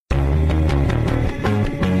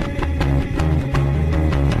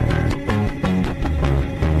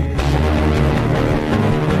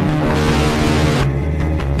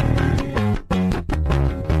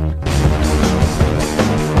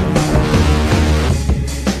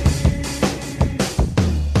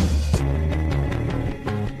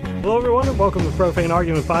Welcome to Profane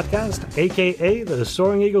Argument Podcast, a.k.a. the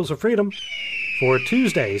Soaring Eagles of Freedom, for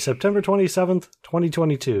Tuesday, September 27th,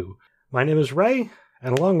 2022. My name is Ray,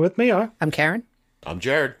 and along with me are... I'm Karen. I'm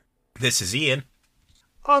Jared. This is Ian.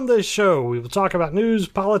 On this show, we will talk about news,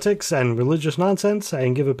 politics, and religious nonsense,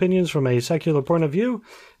 and give opinions from a secular point of view.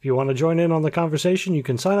 If you want to join in on the conversation, you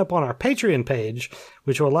can sign up on our Patreon page,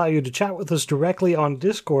 which will allow you to chat with us directly on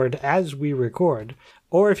Discord as we record.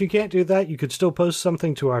 Or if you can't do that, you could still post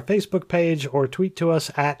something to our Facebook page or tweet to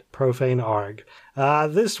us at ProfaneArg.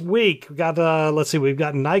 This week, we've got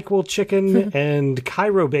NyQuil chicken and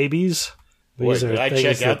Chirobabies. Boy, did I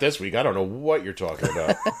check out this week? I don't know what you're talking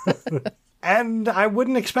about. And I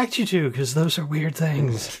wouldn't expect you to, because those are weird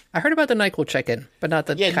things. I heard about the NyQuil chicken, but not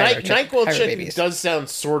the NyQuil chicken does sound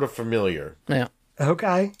sort of familiar. Yeah.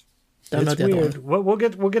 Okay. It's weird. We'll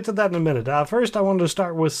get to that in a minute. First, I wanted to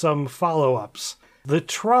start with some follow-ups. The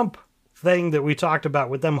Trump thing that we talked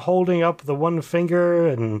about, with them holding up the one finger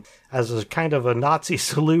and as a kind of a Nazi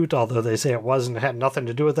salute, although they say it wasn't, it had nothing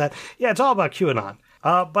to do with that. Yeah, it's all about QAnon.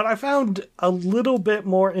 But I found a little bit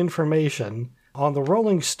more information on the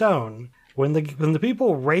Rolling Stone. When the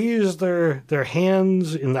people raise their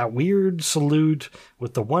hands in that weird salute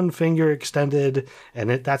with the one finger extended,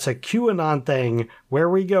 and that's a QAnon thing, where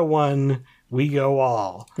we go one, we go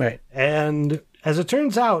all. Right. And as it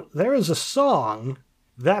turns out, there is a song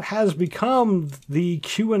that has become the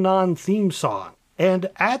QAnon theme song. And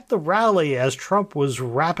at the rally, as Trump was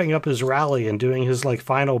wrapping up his rally and doing his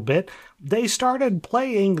final bit, they started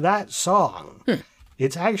playing that song.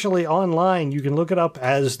 It's actually online. You can look it up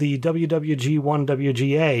as the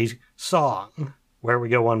WWG1WGA song. Where we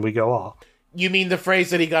go one, we go all. You mean the phrase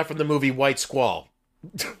that he got from the movie White Squall?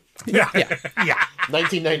 Yeah.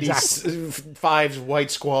 1995's White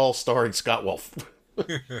Squall starring Scott Wolf.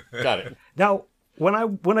 Got it. Now, when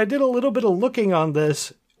I did a little bit of looking on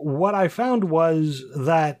this, what I found was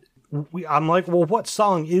that I'm like, well, what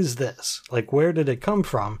song is this? Where did it come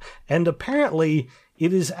from? And apparently,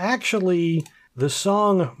 it is actually the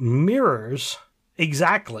song Mirrors.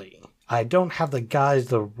 Exactly. I don't have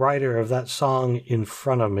the writer of that song in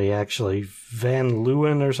front of me, actually. Van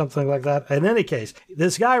Leeuwen or something like that. In any case,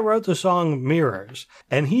 this guy wrote the song Mirrors,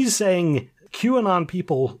 and he's saying QAnon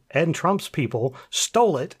people and Trump's people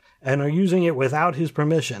stole it and are using it without his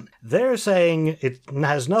permission. They're saying it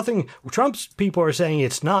has nothing... Trump's people are saying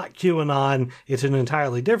it's not QAnon, it's an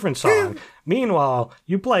entirely different song. Meanwhile,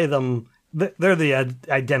 you play them... They're the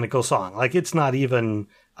identical song. It's not even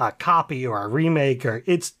a copy or a remake, or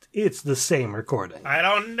it's the same recording. I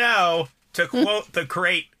don't know. To quote the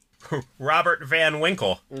great Robert Van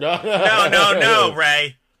Winkle. No,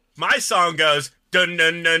 Ray. My song goes dun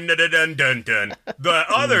dun dun dun dun dun dun. The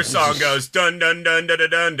other song goes dun dun dun dun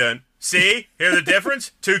dun dun. See? Hear the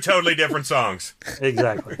difference? Two totally different songs.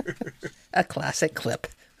 Exactly. A classic clip.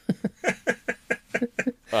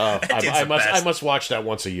 I must watch that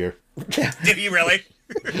once a year. Did you really?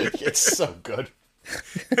 It's so good.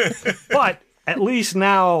 But at least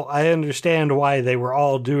now I understand why they were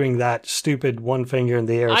all doing that stupid one finger in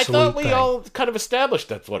the air salute thought we thing. all kind of established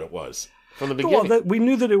that's what it was from the beginning. Well, we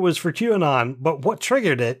knew that it was for QAnon, but what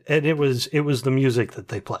triggered it, and it was the music that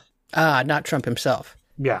they played. Not Trump himself.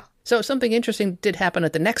 Yeah. So something interesting did happen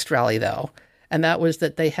at the next rally, though, and that was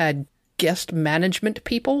that they had guest management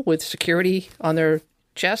people with security on their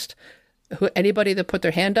chest. Anybody that put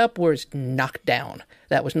their hand up was knocked down.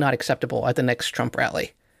 That was not acceptable at the next Trump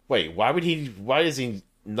rally. Wait, why is he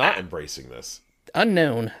not embracing this?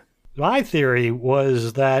 Unknown. My theory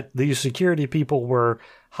was that these security people were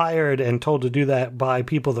hired and told to do that by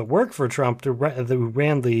people that work for Trump who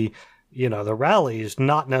ran the rallies,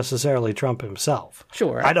 not necessarily Trump himself.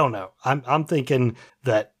 Sure. I don't know. I'm thinking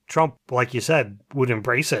that Trump, like you said, would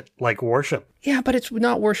embrace it like worship. Yeah, but it's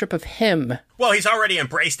not worship of him. Well, he's already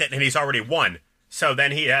embraced it and he's already won. So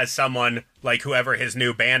then he has someone like whoever his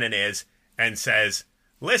new Bannon is and says,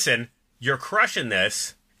 listen, you're crushing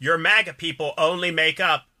this. Your MAGA people only make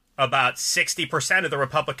up about 60% of the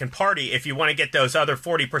Republican Party. If you want to get those other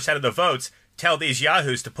 40% of the votes, tell these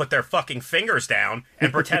yahoos to put their fucking fingers down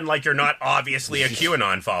and pretend like you're not obviously a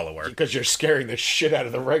QAnon follower. Because you're scaring the shit out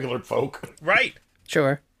of the regular folk. Right.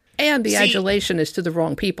 Sure. And the adulation is to the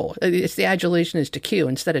wrong people. The adulation is to Q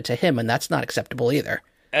instead of to him, and that's not acceptable either.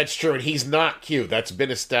 That's true, and he's not Q. That's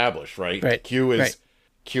been established, right? Right. Q is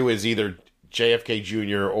either JFK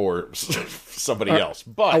Jr. or somebody else.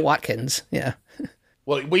 But a Watkins, yeah.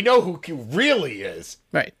 Well, we know who Q really is.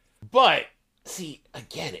 Right. But, see,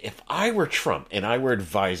 again, if I were Trump and I were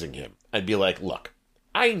advising him, I'd be like, look,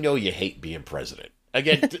 I know you hate being president.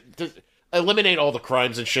 Again, eliminate all the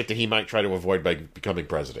crimes and shit that he might try to avoid by becoming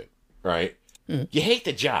president, right? You hate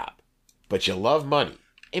the job. but you love money.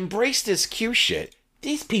 Embrace this Q shit.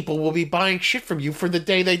 These people will be buying shit from you for the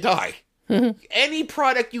day they die. Any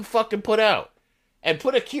product you fucking put out and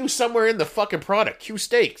put a Q somewhere in the fucking product, Q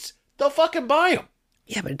steaks, they'll fucking buy them.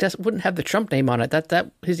 Yeah, but it wouldn't have the Trump name on it.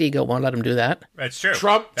 That his ego won't let him do that. That's true.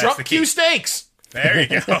 Trump the Q key. steaks. There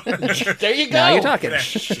you go. There you go. Now you're talking.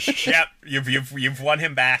 Yep, you've won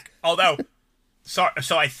him back. Although, so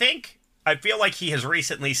I feel like he has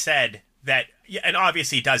recently said that, and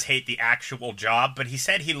obviously he does hate the actual job, but he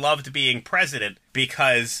said he loved being president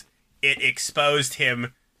because it exposed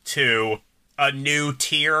him to a new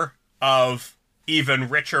tier of even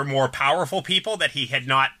richer, more powerful people that he had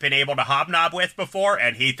not been able to hobnob with before,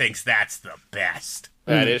 and he thinks that's the best.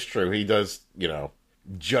 That is true. He does,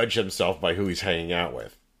 judge himself by who he's hanging out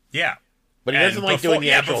with. Yeah. But he doesn't like doing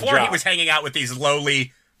the actual before job. he was hanging out with these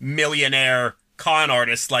lowly millionaire con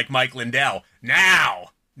artists like Mike Lindell.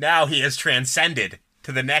 Now he has transcended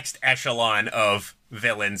to the next echelon of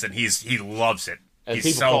villains, and he loves it. And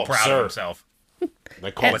He's people call so him proud sir. of himself.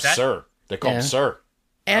 They call him What's that? sir. They call him sir.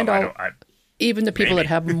 And even the people maybe. that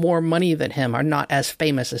have more money than him are not as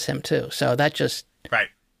famous as him, too. So that just Right.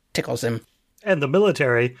 tickles him. And the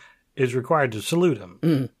military is required to salute him.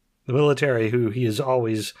 The military, who he has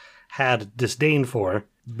always had disdain for,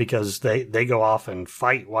 because they go off and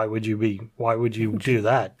fight. Why would you do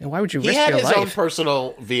that? And why would you He risk had your his own life?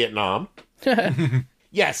 personal Vietnam.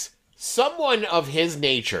 Yes, someone of his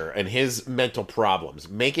nature and his mental problems,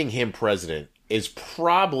 making him president is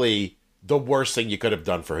probably the worst thing you could have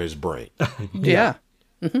done for his brain. Yeah.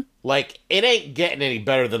 Like, it ain't getting any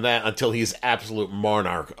better than that until he's absolute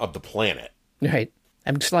monarch of the planet. Right.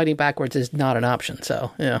 And sliding backwards is not an option,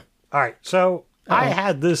 so, yeah. All right, so I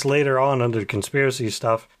had this later on under conspiracy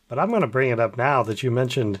stuff, but I'm going to bring it up now that you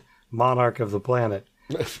mentioned monarch of the planet.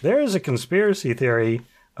 There is a conspiracy theory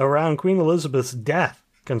around Queen Elizabeth's death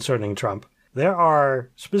concerning Trump. There are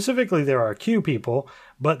Q people,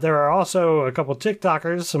 but there are also a couple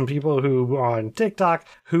TikTokers, some people who are on TikTok,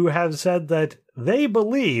 who have said that they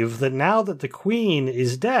believe that now that the Queen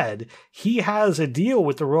is dead, he has a deal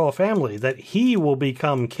with the royal family that he will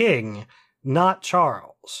become king, not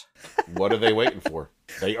Charles. What are they waiting for?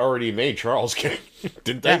 They already made Charles king,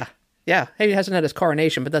 didn't they? Yeah. He hasn't had his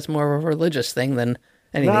coronation, but that's more of a religious thing than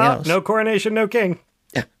anything else. No coronation, no king.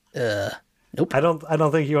 Nope. I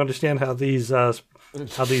don't think you understand how these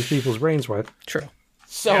people's brains work. True.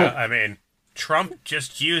 So, Yeah, I mean, Trump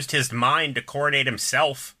just used his mind to coronate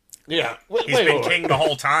himself. yeah. He's been king the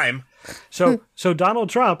whole time. So Donald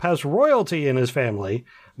Trump has royalty in his family.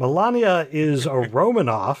 Melania is a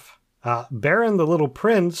Romanov. Baron the Little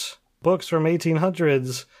Prince, books from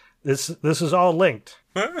 1800s. This is all linked.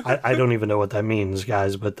 I don't even know what that means,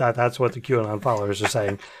 guys, but that's what the QAnon followers are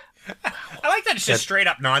saying. I like that it's just straight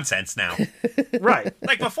up nonsense now. Right.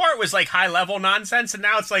 Like, before it was like high level nonsense, and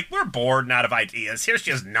now it's like, we're bored and out of ideas. Here's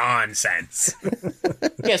just nonsense.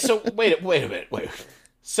 Yeah, so wait a minute.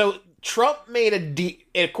 So Trump made a deal,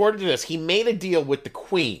 according to this, he made a deal with the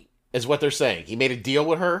Queen, is what they're saying. He made a deal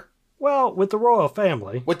with her? Well, with the royal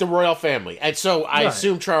family. With the royal family. And so I Right.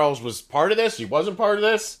 assume Charles was part of this. He wasn't part of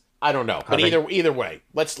this. I don't know. But either way,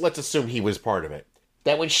 let's assume he was part of it.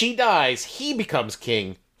 That when she dies, he becomes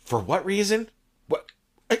king. For what reason?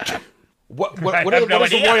 What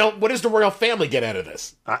does the royal family get out of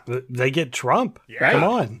this? They get Trump. Yeah. Come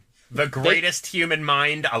on. The greatest human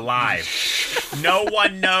mind alive. No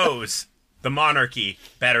one knows the monarchy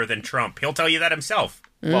better than Trump. He'll tell you that himself.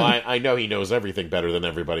 Well, I know he knows everything better than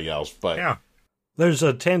everybody else, but Yeah. There's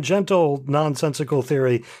a tangential, nonsensical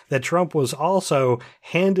theory that Trump was also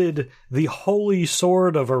handed the Holy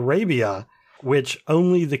Sword of Arabia, which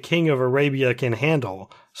only the King of Arabia can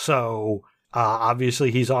handle. So,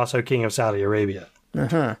 obviously, he's also King of Saudi Arabia.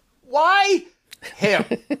 why him?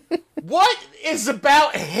 What is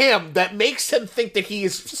about him that makes him think that he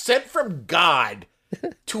is sent from God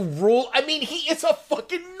to rule? I mean, he is a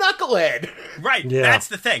fucking knucklehead. Right. Yeah. That's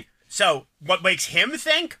the thing. So, what makes him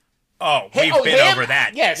think? Oh, we've been him? over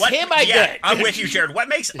that. Yes, him I get. I'm with you, Jared. What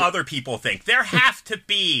makes other people think? There have to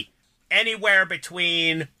be anywhere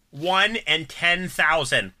between 1 and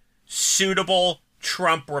 10,000 suitable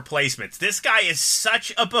Trump replacements. This guy is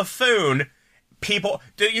such a buffoon. People,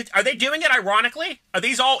 are they doing it ironically? Are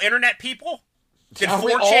these all internet people? Did Are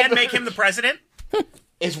we 4chan all- make him the president?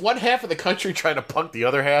 Is one half of the country trying to punk the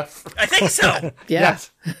other half? I think so. Yeah. Yes.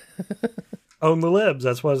 Own the libs.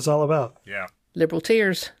 That's what it's all about. Yeah. Liberal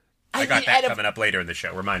tears. I got that coming up later in the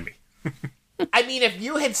show. Remind me. I mean, if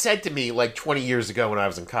you had said to me like 20 years ago when I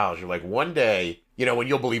was in college, you're like, one day, when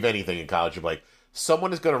you'll believe anything in college, you're like,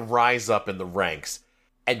 someone is going to rise up in the ranks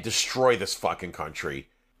and destroy this fucking country.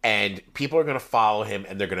 and people are going to follow him,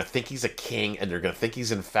 and they're going to think he's a king, and they're going to think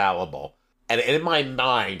he's infallible. And in my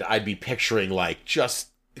mind, I'd be picturing, like, just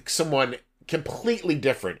someone completely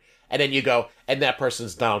different. And then you go, and that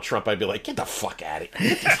person's Donald Trump. I'd be like, get the fuck out of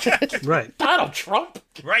here. Right. Donald Trump?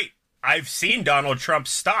 Right. I've seen Donald Trump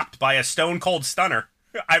stopped by a stone cold stunner.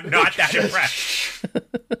 I'm not that impressed.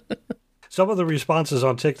 Some of the responses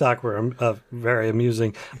on TikTok were very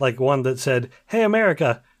amusing. Like one that said, "Hey,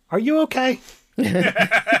 America, are you okay?"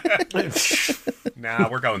 Nah,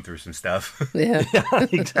 we're going through some stuff. Yeah. Yeah,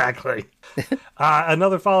 exactly.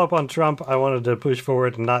 Another follow-up on Trump. I wanted to push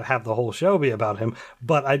forward and not have the whole show be about him,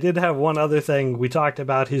 but I did have one other thing. We talked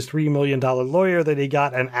about his $3 million lawyer that he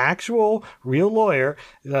got, an actual real lawyer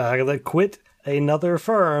that quit another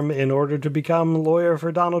firm in order to become lawyer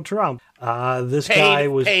for Donald Trump. This guy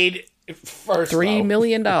was paid first $3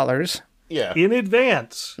 million. Yeah, in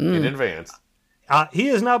advance. in advance. He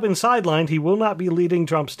has now been sidelined. He will not be leading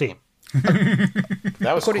Trump's team.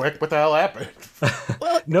 That was quick. What the hell happened?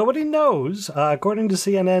 Nobody knows. According to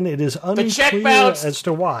CNN, it is check unclear bounced. as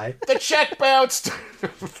to why. The check bounced.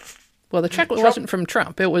 Well, the check wasn't from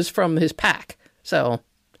Trump. It was from his PAC. So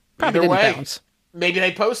probably Either didn't way, bounce. maybe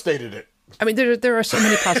they post-dated it. I mean, there are so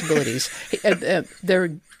many possibilities.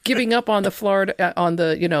 They're giving up on the Florida, on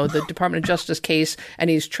the the Department of Justice case, and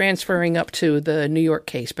he's transferring up to the New York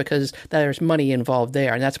case because there's money involved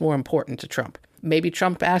there, and that's more important to Trump. Maybe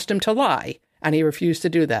Trump asked him to lie, and he refused to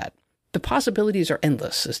do that. The possibilities are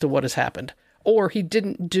endless as to what has happened. Or he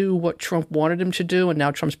didn't do what Trump wanted him to do, and now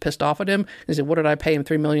Trump's pissed off at him. He said, "What did I pay him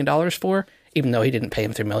 $3 million for?" Even though he didn't pay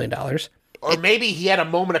him $3 million. Or maybe he had a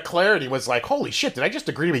moment of clarity and was like, holy shit, did I just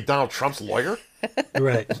agree to be Donald Trump's lawyer?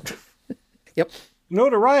 Right. Yep.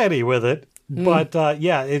 Notoriety with it. But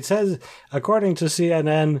yeah, it says, according to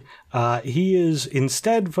CNN, he is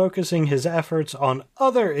instead focusing his efforts on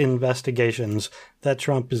other investigations that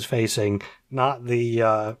Trump is facing, not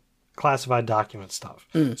the classified document stuff.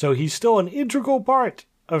 So he's still an integral part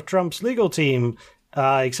of Trump's legal team,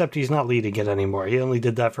 except he's not leading it anymore. He only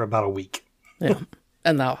did that for about a week. Yeah.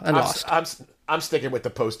 And lost. I'm sticking with the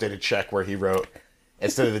post-dated check where he wrote,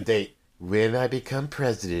 instead of the date, when I become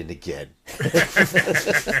president again.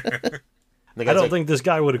 I don't think this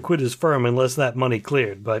guy would have quit his firm unless that money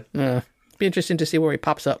cleared, but... Be interesting to see where he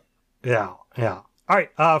pops up. Yeah. All right,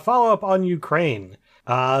 follow-up on Ukraine.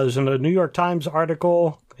 There's a New York Times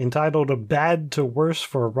article entitled "Bad to Worse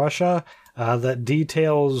for Russia" that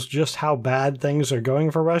details just how bad things are going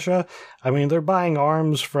for Russia. I mean, they're buying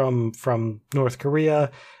arms from North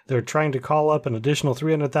Korea. They're trying to call up an additional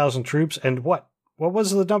 300,000 troops. And what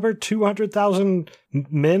was the number? 200,000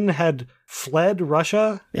 men had fled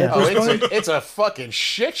Russia? Yeah. It's a fucking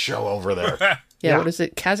shit show over there. Yeah, what is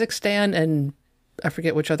it? Kazakhstan and I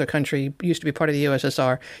forget which other country used to be part of the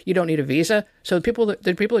USSR. You don't need a visa. So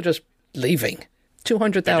the people are just leaving.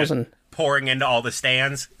 200,000. Pouring into all the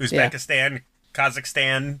stands. Uzbekistan,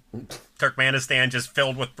 Kazakhstan, Turkmenistan, just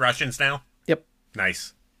filled with Russians now. Yep.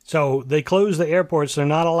 Nice. So they closed the airports. They're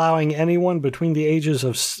not allowing anyone between the ages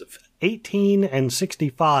of 18 and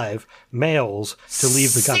 65 males to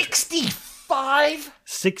leave the country. 65?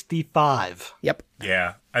 65. Yep.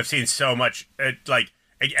 Yeah, I've seen so much,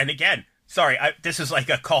 and again, sorry, this is like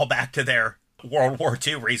a callback to their World War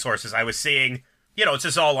II resources. I was seeing, it's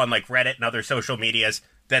just all on like Reddit and other social medias,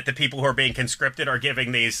 that the people who are being conscripted are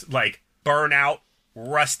giving these like burnout,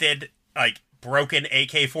 rusted, like broken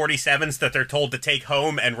AK-47s that they're told to take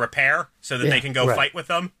home and repair so that they can go fight with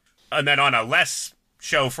them. And then on a less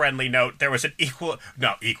show-friendly note, there was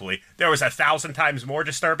there was 1,000 times more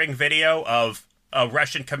disturbing video of a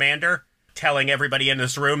Russian commander telling everybody in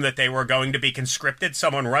this room that they were going to be conscripted.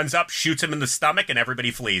 Someone runs up, shoots him in the stomach, and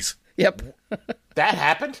everybody flees. Yep. That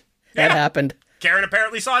happened? That happened. Karen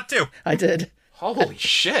apparently saw it too. I did. Holy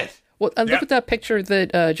shit. Well, and look at that picture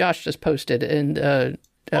that Josh just posted. And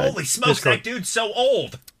holy smokes, Discord. That dude's so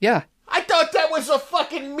old. Yeah. I thought that was a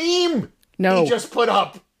fucking meme. No. He just put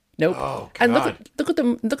up. Nope. Oh, God. And look at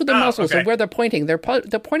the muzzles and where they're pointing. They're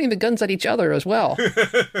pointing the guns at each other as well.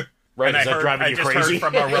 Right, and I just heard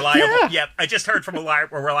from a reliable. I just heard from a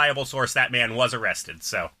reliable source that man was arrested.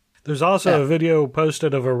 So there's also a video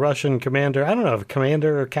posted of a Russian commander. I don't know if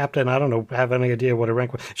commander or captain. I don't have any idea what her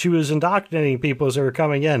rank was. She was indoctrinating people as they were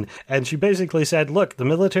coming in, and she basically said, "Look, the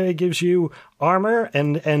military gives you armor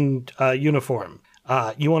and uniform.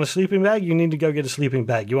 You want a sleeping bag? You need to go get a sleeping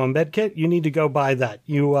bag. You want a med kit? You need to go buy that.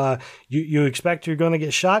 You expect you're going to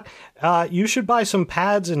get shot? You should buy some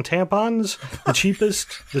pads and tampons.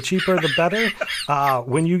 The cheaper the better.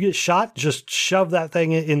 When you get shot, just shove that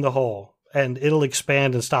thing in the hole, and it'll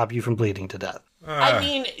expand and stop you from bleeding to death." I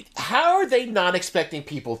mean, how are they not expecting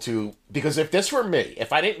people to... Because if this were me,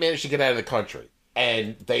 if I didn't manage to get out of the country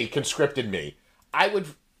and they conscripted me, I would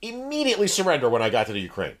immediately surrender when I got to the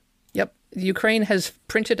Ukraine. Yep. Ukraine has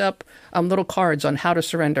printed up little cards on how to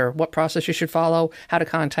surrender, what process you should follow, how to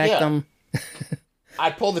contact them.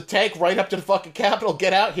 I'd pull the tank right up to the fucking capital,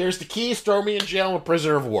 get out, here's the keys, throw me in jail, I'm a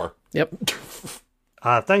prisoner of war. Yep.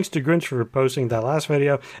 Thanks to Grinch for posting that last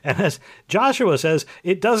video. And as Joshua says,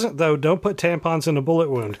 it doesn't, though. Don't put tampons in a bullet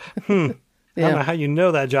wound. I don't know how you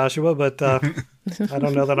know that, Joshua, but I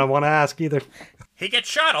don't know that I want to ask either. He gets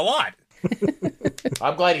shot a lot.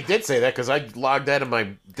 I'm glad he did say that, because I logged that in my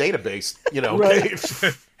database,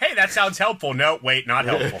 Right. Hey, that sounds helpful. No, wait, not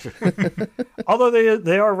helpful. Although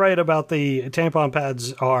they are right about the tampon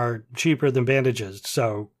pads are cheaper than bandages,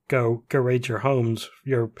 so go rate your homes,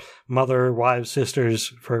 your mother, wives,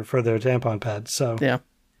 sisters for their tampon pads. So Yeah.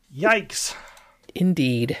 Yikes.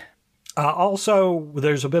 Indeed. Also,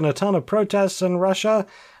 there's been a ton of protests in Russia.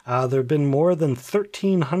 There have been more than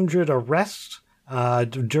 1,300 arrests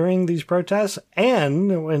during these protests.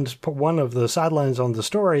 And one of the sidelines on the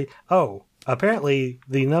story, apparently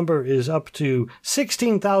the number is up to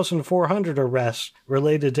 16,400 arrests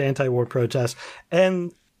related to anti-war protests.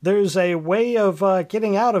 And there's a way of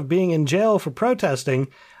getting out of being in jail for protesting.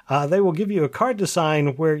 They will give you a card to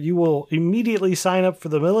sign where you will immediately sign up for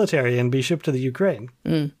the military and be shipped to the Ukraine.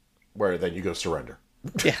 Where then you go surrender.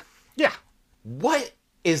 Yeah. Yeah. What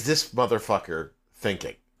is this motherfucker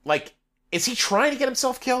thinking? Like, is he trying to get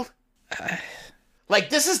himself killed? Like,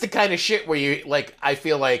 this is the kind of shit where you, like, I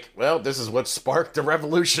feel like, well, this is what sparked the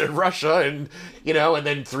revolution in Russia, and, and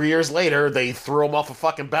then 3 years later, they threw him off a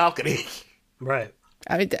fucking balcony. Right.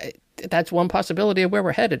 I mean, that's one possibility of where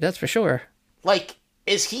we're headed, that's for sure. Like,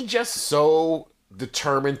 is he just so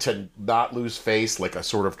determined to not lose face, like a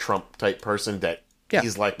sort of Trump-type person, that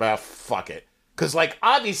he's like, fuck it? Because, like,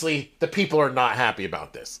 obviously, the people are not happy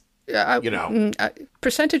about this.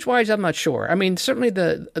 Percentage-wise, I'm not sure. I mean, certainly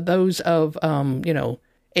those of,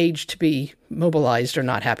 age to be mobilized are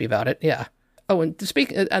not happy about it, yeah. Oh, and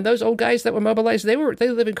and those old guys that were mobilized, they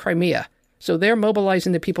live in Crimea. So they're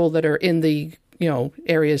mobilizing the people that are in the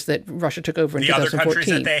areas that Russia took over in 2014. The other countries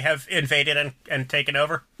that they have invaded and taken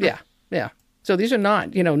over? Yeah. So these are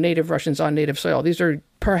not, native Russians on native soil. These are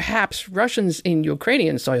perhaps Russians in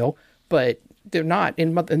Ukrainian soil, but they're not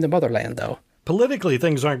in the motherland, though. Politically,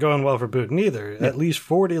 things aren't going well for Putin either. At least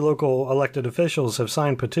 40 local elected officials have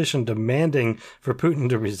signed petition demanding for Putin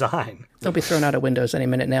to resign. They'll be thrown out of windows any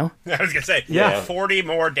minute now. I was going to say, 40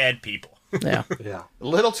 more dead people. Yeah. Yeah. A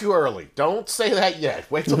little too early. Don't say that yet.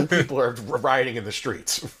 Wait till the people are rioting in the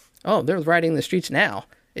streets. Oh, they're rioting in the streets now.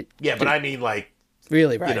 But I mean, like...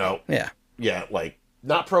 Really rioting. Yeah, like,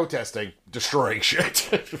 not protesting, destroying shit.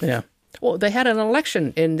 Yeah. Well, they had an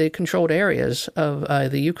election in the controlled areas of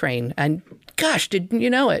the Ukraine, and gosh, didn't you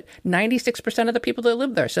know it? 96% of the people that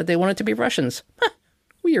lived there said they wanted to be Russians.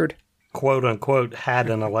 Weird. Quote, unquote, had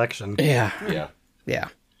an election. Yeah. All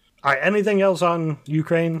right, anything else on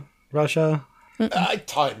Ukraine, Russia?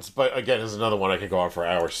 Tons, but again, there's another one I could go on for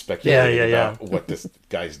hours speculating about what this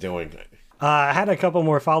guy's doing. I had a couple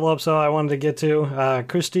more follow-ups, I wanted to get to.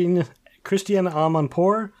 Christiane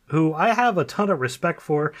Amanpour, who I have a ton of respect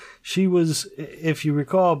for. She was, if you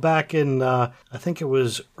recall, back in, I think it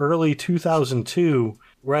was early 2002,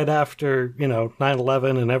 right after,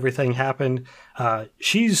 9/11 and everything happened.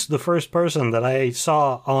 She's the first person that I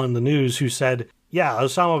saw on the news who said, yeah,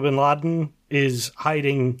 Osama bin Laden is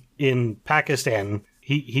hiding in Pakistan.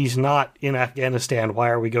 He's not in Afghanistan. Why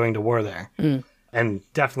are we going to war there? And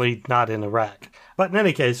definitely not in Iraq. But in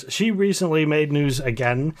any case, she recently made news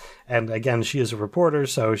again. And again, she is a reporter,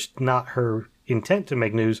 so it's not her intent to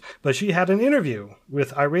make news. But she had an interview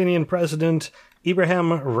with Iranian President Ibrahim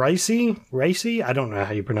Raisi. I don't know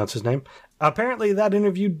how you pronounce his name. Apparently, that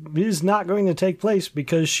interview is not going to take place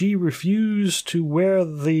because she refused to wear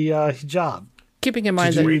the hijab. Keeping in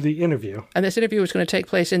mind that the interview. And this interview was going to take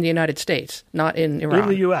place in the United States, not in Iran. In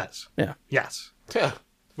the U.S. Yeah. Yes. Yeah.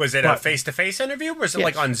 Was it a face-to-face interview, or was it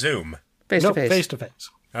like on Zoom? Face-to-face. No, face-to-face.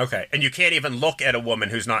 Okay, and you can't even look at a woman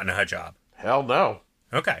who's not in a hijab? Hell no.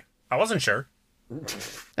 Okay, I wasn't sure.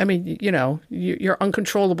 I mean, your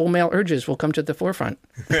uncontrollable male urges will come to the forefront.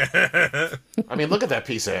 I mean, look at that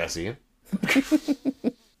piece of ass, Ian.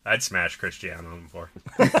 I'd smash Christiane on him for.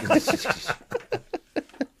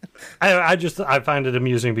 I find it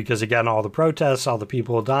amusing because, again, all the protests, all the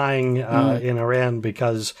people dying in Iran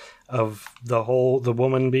because of the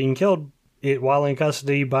woman being killed while in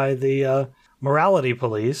custody by the morality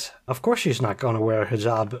police. Of course she's not going to wear a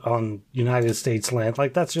hijab on United States land.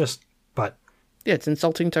 Like, that's just, but... Yeah, it's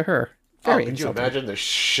insulting to her. Very could you insulting. imagine the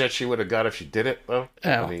shit she would have got if she did it, though? Oh,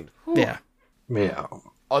 I mean, yeah. Yeah.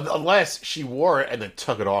 unless she wore it and then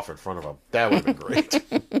took it off in front of him. That would have been great.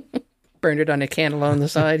 Burned it on a candle on the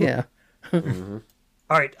side, yeah.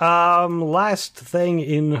 All right. Last thing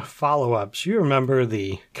in follow-ups. You remember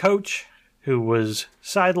the coach who was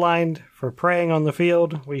sidelined for praying on the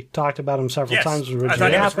field? We talked about him several Yes, times. I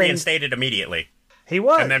thought he was reinstated immediately He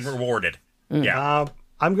was. and then rewarded. Yeah.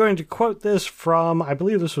 I'm going to quote this from, I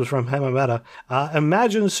believe this was from Hamameta.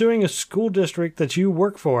 Imagine suing a school district that you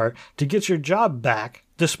work for to get your job back,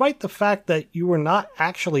 despite the fact that you were not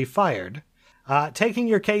actually fired, taking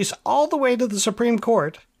your case all the way to the Supreme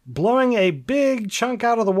Court, blowing a big chunk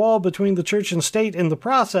out of the wall between the church and state in the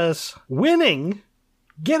process, winning,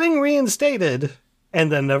 getting reinstated,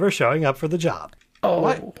 and then never showing up for the job. Oh,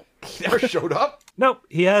 What? He never showed up? Nope,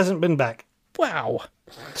 he hasn't been back. wow.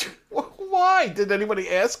 Why? Did anybody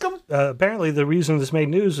ask him? Apparently, the reason this made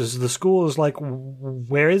news is the school is like,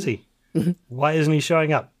 where is he? Why isn't he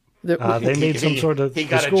showing up? They made some sort of. He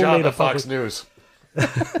got the a school job made at Fox News.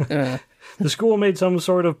 The school made some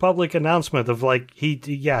sort of public announcement of like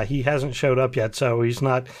he hasn't showed up yet, so he's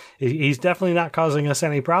definitely not causing us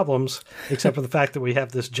any problems, except for the fact that we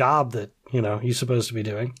have this job that he's supposed to be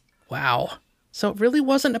doing. Wow. So it really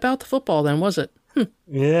wasn't about the football then, was it?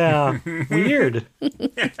 Yeah, weird.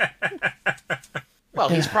 Well,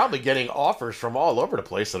 he's probably getting offers from all over the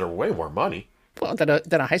place that are way more money. Well, than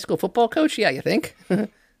a high school football coach? Yeah, you think?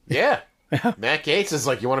 Yeah. Matt Gaetz is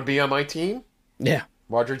like, you want to be on my team? Yeah.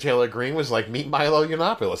 Marjorie Taylor Greene was like, meet Milo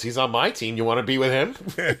Yiannopoulos. He's on my team. You want to be with him?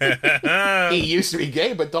 He used to be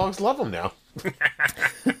gay, but dogs love him now.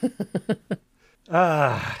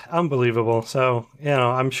 Unbelievable. So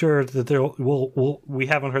I'm sure that we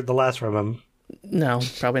haven't heard the last from him. No,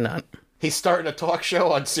 probably not. He's starting a talk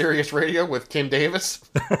show on Sirius Radio with Kim Davis.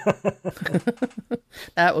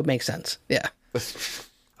 That would make sense. Yeah.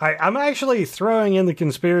 I'm actually throwing in the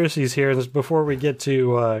conspiracies here before we get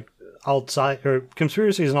to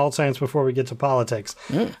conspiracies and alt science before we get to politics,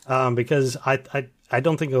 because I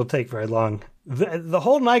don't think it'll take very long. The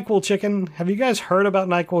whole NyQuil chicken. Have you guys heard about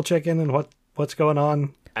NyQuil chicken and what's going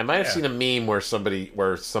on? I might have seen a meme where some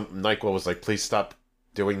NyQuil was like, please stop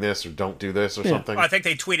doing this or don't do this or something. I think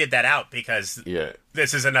they tweeted that out because Yeah.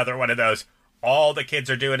 this is another one of those. All the kids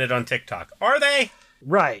are doing it on TikTok. Are they?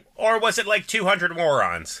 Right. Or was it like 200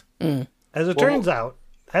 morons? As it turns out,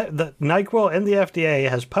 the NyQuil and the FDA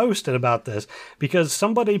has posted about this because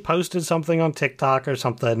somebody posted something on TikTok or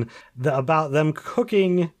something about them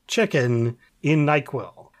cooking chicken in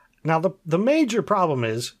NyQuil. Now, the major problem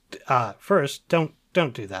is, first, don't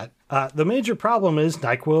do that. The major problem is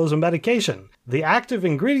NyQuil is a medication. The active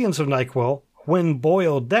ingredients of NyQuil, when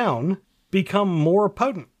boiled down, become more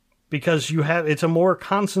potent because it's a more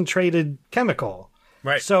concentrated chemical.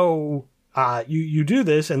 Right. So you do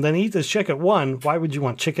this and then eat this chicken. One, why would you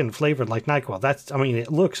want chicken flavored like NyQuil?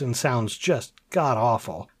 It looks and sounds just god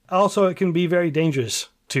awful. Also, it can be very dangerous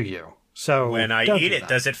to you. So When I eat it,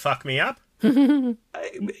 does it fuck me up?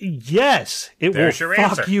 Yes, it There's will your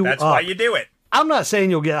fuck answer. you That's up. why you do it. I'm not saying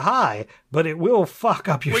you'll get high, but it will fuck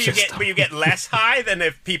up your system. Will you get less high than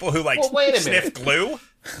if people who Well, wait a sniff minute. glue?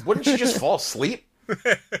 Wouldn't you just fall asleep?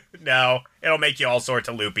 No, it'll make you all sorts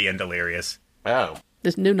of loopy and delirious. Oh.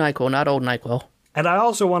 This new NyQuil, not old NyQuil. And I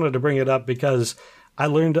also wanted to bring it up because I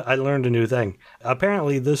learned a new thing.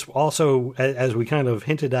 Apparently, this also, as we kind of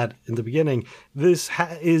hinted at in the beginning, this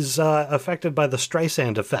is affected by the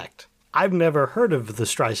Streisand effect. I've never heard of the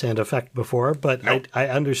Streisand effect before, but Nope. I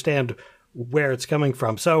understand where it's coming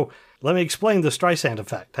from. So let me explain the Streisand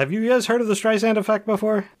effect. Have you guys heard of the Streisand effect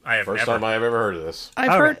before? I have First never. time I've ever heard of this. I'd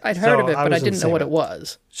All heard right, of so it, I but I was didn't know what insane. it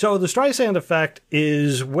was. So the Streisand effect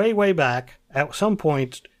is way, way back. At some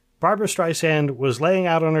point, Barbara Streisand was laying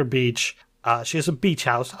out on her beach. She has a beach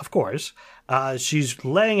house, of course. She's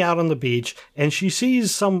laying out on the beach, and she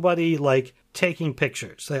sees somebody, taking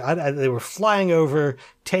pictures. They were flying over,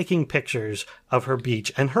 taking pictures of her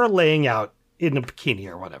beach, and her laying out in a bikini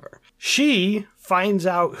or whatever. She finds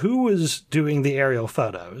out who was doing the aerial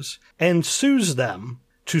photos and sues them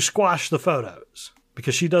to squash the photos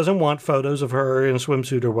because she doesn't want photos of her in a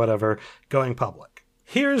swimsuit or whatever going public.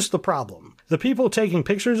 Here's the problem. The people taking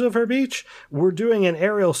pictures of her beach were doing an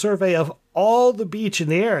aerial survey of all the beach in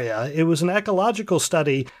the area. It was an ecological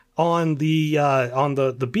study on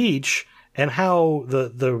the beach and how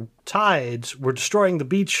the tides were destroying the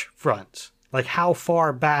beach fronts. Like how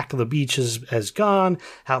far back the beach has gone,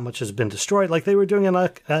 how much has been destroyed. Like they were doing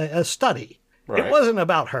a study. Right. It wasn't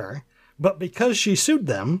about her, but because she sued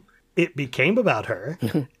them, it became about her.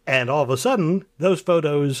 And all of a sudden, those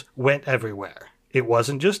photos went everywhere. it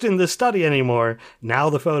wasn't just in this study anymore. Now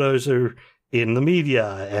the photos are in the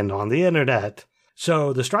media and on the internet.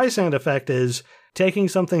 So the Streisand effect is taking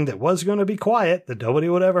something that was going to be quiet, that nobody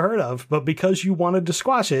would ever heard of, but because you wanted to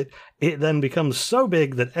squash it, it then becomes so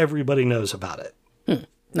big that everybody knows about it.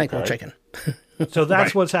 NyQuil chicken. So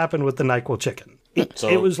that's what's happened with the NyQuil chicken.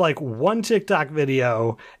 It was like one TikTok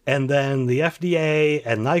video, and then the FDA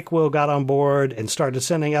and NyQuil got on board and started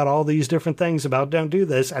sending out all these different things about don't do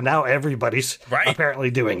this, and now everybody's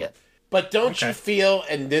apparently doing it. But don't you feel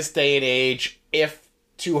in this day and age, if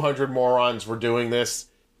 200 morons were doing this,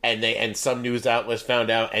 and some news outlets found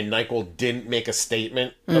out, and NyQuil didn't make a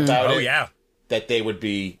statement about it, that they'd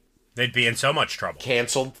be in so much trouble,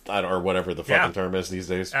 canceled, or whatever the fucking term is these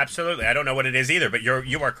days. Absolutely, I don't know what it is either, but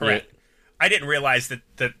you are correct. Yeah. I didn't realize that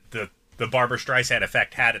the Barbra Streisand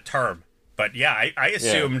effect had a term, but I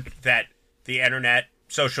assumed that the internet,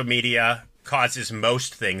 social media causes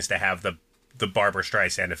most things to have the Barbra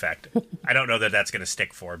Streisand effect. I don't know that that's going to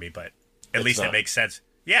stick for me, but at least it makes sense.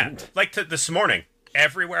 Yeah, like this morning,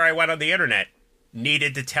 everywhere I went on the internet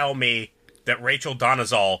needed to tell me that Rachel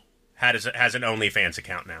Dolezal has an OnlyFans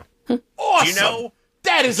account now. Awesome! Do you know,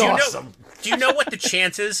 that is awesome! Do you know what the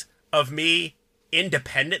chances of me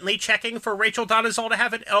independently checking for Rachel Dolezal to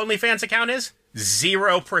have an OnlyFans account is?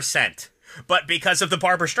 0%. But because of the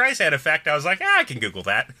Barbra Streisand effect, I was like, I can Google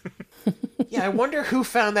that. Yeah, I wonder who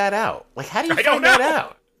found that out. Like, how do you find that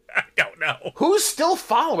out? I don't know. Who's still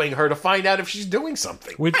following her to find out if she's doing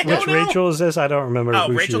something? Which Rachel is this? I don't remember. Oh,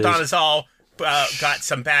 Rachel Dolezal got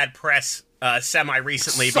some bad press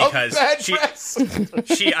semi-recently because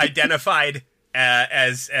she identified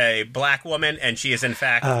as a black woman, and she is in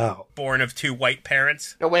fact born of two white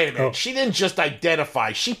parents. No, wait a minute. She didn't just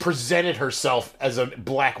identify. She presented herself as a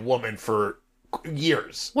black woman for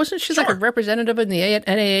years. Wasn't she like a representative in the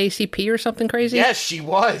NAACP or something crazy? Yes, she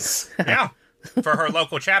was. Yeah, for her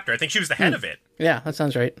local chapter. I think she was the head of it. Yeah, that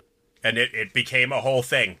sounds right. And it became a whole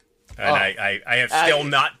thing. And I have still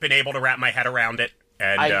not been able to wrap my head around it.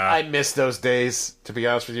 And I miss those days, to be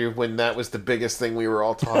honest with you, when that was the biggest thing we were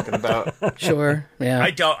all talking about. Sure, yeah. I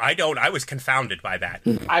don't. I was confounded by that.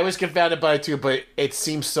 I was confounded by it too, but it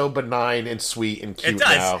seems so benign and sweet and cute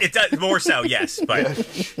now. It does, more so, yes.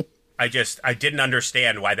 But I didn't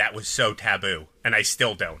understand why that was so taboo, and I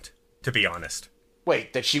still don't, to be honest.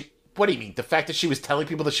 Wait, what do you mean? The fact that she was telling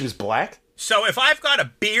people that she was black? So if I've got a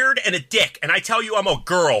beard and a dick and I tell you I'm a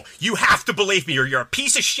girl, you have to believe me, or you're a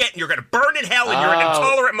piece of shit and you're going to burn in hell and you're an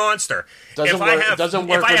intolerant monster. If I have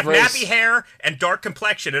nappy hair and dark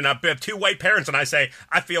complexion and I have two white parents and I say,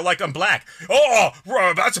 I feel like I'm black. Oh,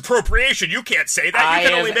 that's appropriation. You can't say that. You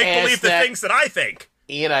can only make believe the things that I think.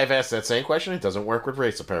 Ian, I've asked that same question. It doesn't work with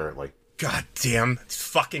race, apparently. God damn,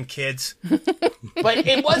 fucking kids. But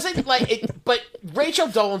it wasn't but Rachel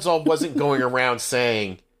Dolezal wasn't going around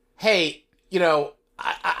saying, hey,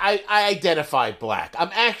 I identify black.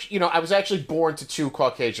 I was actually born to two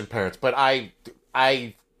Caucasian parents, but I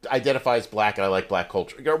identify as black and I like black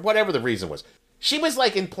culture, or whatever the reason was. She was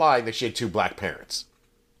like implying that she had two black parents.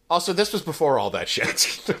 Also, this was before all that shit.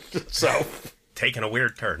 So, taking a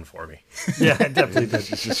weird turn for me. Yeah, it definitely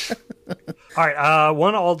did. All right,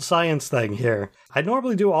 one alt science thing here. I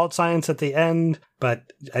normally do alt science at the end,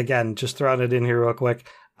 but again, just throwing it in here real quick.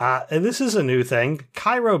 This is a new thing.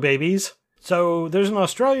 Chirobabies. So there's an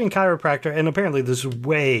Australian chiropractor, and apparently this is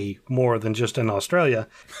way more than just in Australia,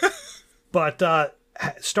 but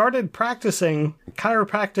started practicing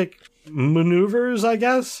chiropractic maneuvers, I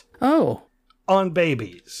guess. Oh. On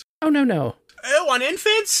babies. Oh, no. Oh, on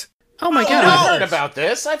infants? Oh, my God. I've heard about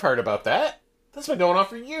this. I've heard about that. That's been going on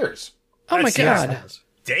for years. Oh, my God.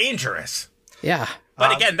 Dangerous. Yeah.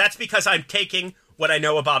 But again, that's because I'm taking what I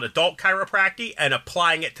know about adult chiropractic and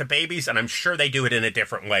applying it to babies, and I'm sure they do it in a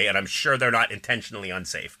different way, and I'm sure they're not intentionally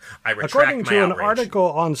unsafe. I retract According to my an outrage.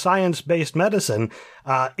 article on Science-Based Medicine,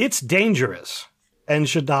 it's dangerous and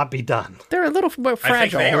should not be done. They're a little more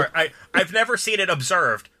fragile. I think they are. I've never seen it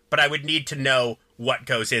observed, but I would need to know what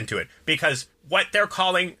goes into it, because what they're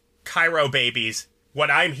calling chirobabies,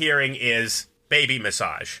 what I'm hearing is baby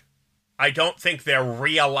massage. I don't think they're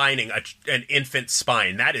realigning an infant's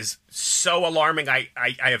spine. That is so alarming. I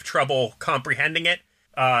have trouble comprehending it.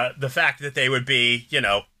 The fact that they would be,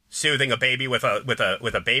 soothing a baby with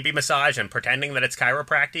a baby massage and pretending that it's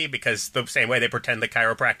chiropractic, because the same way they pretend that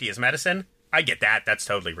chiropractic is medicine. I get that. That's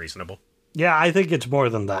totally reasonable. Yeah, I think it's more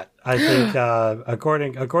than that. I think,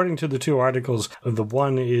 according to the two articles, the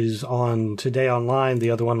one is on Today Online,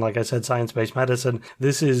 the other one, like I said, Science-Based Medicine.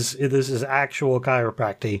 This is actual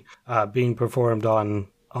chiropractic being performed on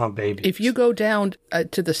babies. If you go down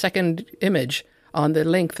to the second image, on the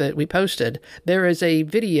link that we posted, there is a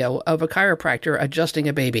video of a chiropractor adjusting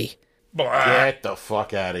a baby. Blah. Get the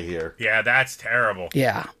fuck out of here. Yeah, that's terrible.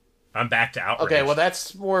 Yeah. I'm back to outrage. Okay, well,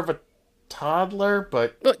 that's more of a toddler,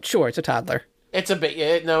 but Well, sure, it's a toddler. it's a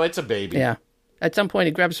baby. No, it's a baby. Yeah. At some point,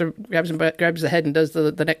 he grabs the head and does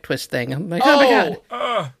the neck twist thing. I'm like, oh my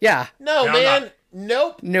god. Yeah. No, No, man.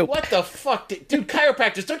 no. Nope. What the fuck? Dude,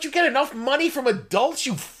 chiropractors, don't you get enough money from adults,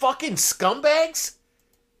 you fucking scumbags?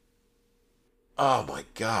 Oh, my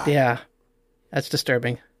God. Yeah. That's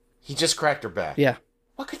disturbing. He just cracked her back. Yeah.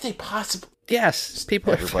 What could they possibly... Yes.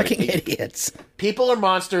 People are Everybody- fucking idiots. People are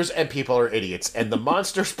monsters and people are idiots, and the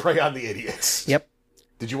monsters prey on the idiots. Yep.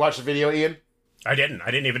 Did you watch the video, Ian? I didn't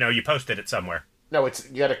even know you posted it somewhere. No, you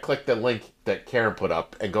gotta click the link that Karen put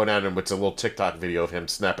up and go down and it's a little TikTok video of him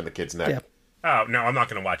snapping the kid's neck. Yep. Oh, no, I'm not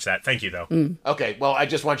going to watch that. Thank you, though. Okay, well, I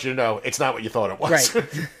just want you to know it's not what you thought it was.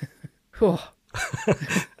 Right. Whew.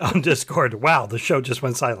 On Discord. Wow, the show just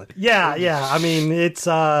went silent. Yeah. I mean, it's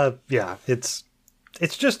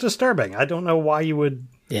just disturbing. I don't know why you would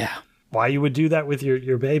do that with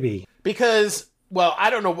your baby. Because, well,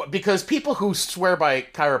 I don't know, because people who swear by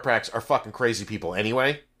chiropracts are fucking crazy people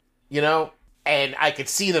anyway, you know? And I could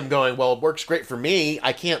see them going, well, it works great for me.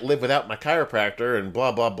 I can't live without my chiropractor and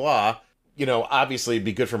blah, blah, blah. You know, obviously it'd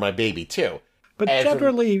be good for my baby, too. But And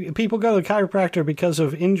generally, people go to the chiropractor because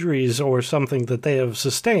of injuries or something that they have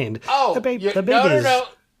sustained. Oh, the baby no.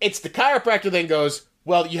 It's the chiropractor then goes,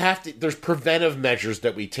 well, you have to, there's preventive measures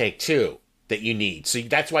that we take, too, that you need. So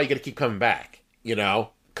that's why you got to keep coming back, you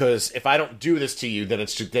know? Because if I don't do this to you, then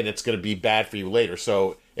it's going to be bad for you later.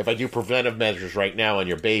 So if I do preventive measures right now on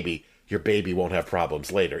your baby won't have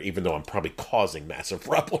problems later, even though I'm probably causing massive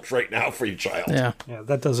problems right now for your child. Yeah. Yeah,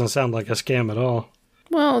 that doesn't sound like a scam at all.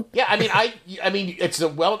 Well, Yeah, I mean,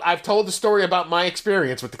 I've told the story about my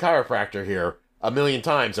experience with the chiropractor here a million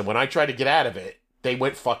times, and when I tried to get out of it, they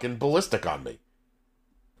went fucking ballistic on me.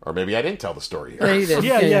 Or maybe I didn't tell the story yeah, here. you did.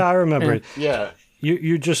 Yeah, I remember it. Yeah.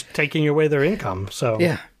 You're just taking away their income, so...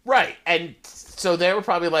 Yeah. Right, and so they were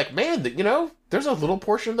probably like, man, you know, there's a little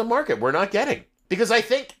portion of the market we're not getting. Because I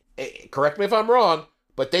think, correct me if I'm wrong,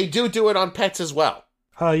 but they do it on pets as well.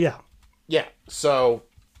 Yeah. Yeah, so...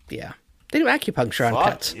 Yeah. They do acupuncture on Fuck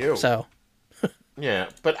pets. you. So, Yeah,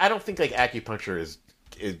 but I don't think, like, acupuncture is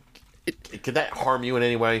could that harm you in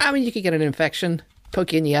any way? I mean, you could get an infection,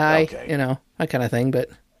 poke you in the eye, Okay. you know, that kind of thing, but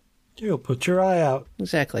You'll put your eye out.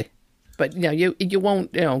 exactly. But, you know, you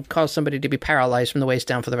won't, you know, cause somebody to be paralyzed from the waist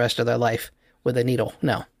down for the rest of their life with a needle.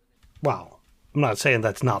 No. Wow. I'm not saying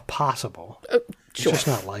that's not possible. Sure. It's just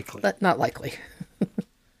not likely. Not likely.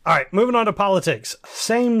 All right, moving on to politics.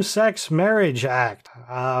 Same-sex Marriage Act.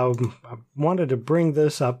 I wanted to bring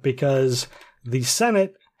this up because the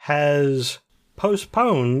Senate has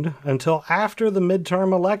postponed until after the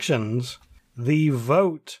midterm elections the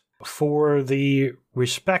vote for the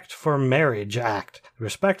Respect for Marriage Act. The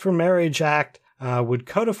Respect for Marriage Act would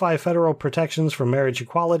codify federal protections for marriage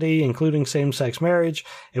equality, including same-sex marriage.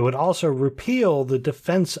 It would also repeal the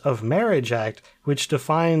Defense of Marriage Act, which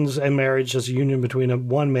defines a marriage as a union between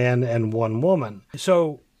one man and one woman.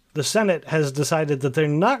 So the Senate has decided that they're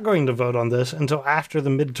not going to vote on this until after the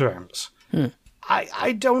midterms.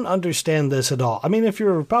 I don't understand this at all. I mean, if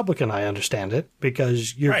you're a Republican, I understand it,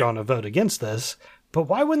 because you're going to vote against this. But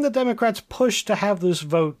why wouldn't the Democrats push to have this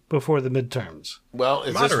vote before the midterms? Well,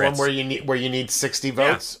 is Moderates. this one where you need 60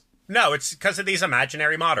 votes? No, it's because of these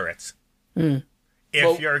imaginary moderates. Mm.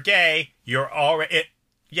 If you're gay, you're already...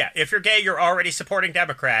 if you're gay, you're already supporting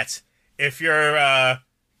Democrats. If you're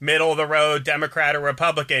middle-of-the-road Democrat or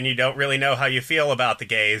Republican, you don't really know how you feel about the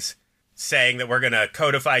gays, saying that we're going to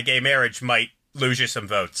codify gay marriage might lose you some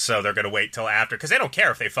votes, so they're going to wait till after. Because they don't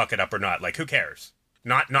care if they fuck it up or not. Like, who cares?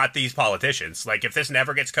 Not these politicians. Like, if this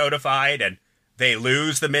never gets codified and they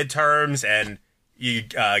lose the midterms and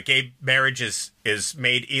gay marriage is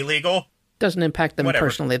made illegal... Doesn't impact them Whatever.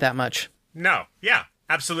 personally that much. No. Yeah,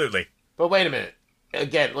 absolutely. But wait a minute.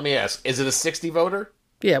 Again, let me ask. Is it a 60 voter?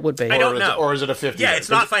 Yeah, it would be. I don't know. Or is it a 50 Yeah, voter? it's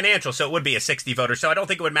not financial, so it would be a 60 voter, so I don't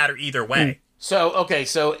think it would matter either way. So, okay,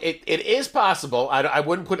 so it is possible. I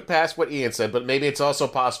wouldn't put it past what Ian said, but maybe it's also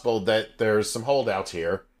possible that there's some holdouts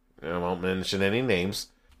here. I won't mention any names.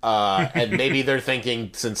 And maybe they're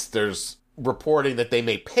thinking, since there's reporting that they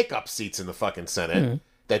may pick up seats in the fucking Senate,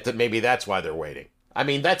 that maybe that's why they're waiting. I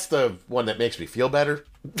mean, that's the one that makes me feel better.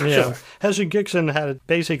 Yeah. Hezron Gixon had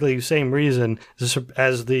basically the same reason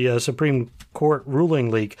as the Supreme Court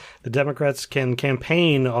ruling leak. The Democrats can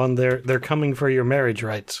campaign on their coming for your marriage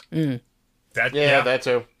rights. That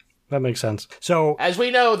too. That makes sense. So, As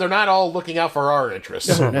we know, they're not all looking out for our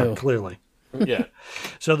interests. No. clearly. Yeah.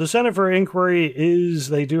 So the Center for Inquiry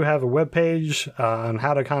they do have a webpage on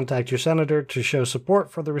how to contact your senator to show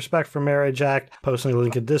support for the Respect for Marriage Act. Posting a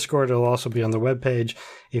link in Discord. It'll also be on the webpage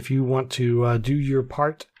if you want to do your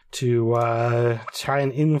part to try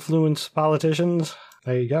and influence politicians.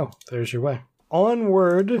 There you go. There's your way.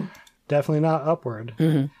 Onward, definitely not upward.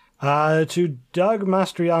 To Doug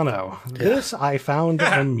Mastriano. This I found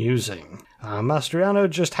amusing. Mastriano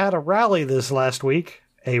just had a rally this last week.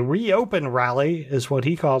 A reopen rally is what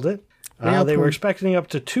he called it. They were expecting up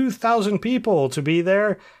to 2,000 people to be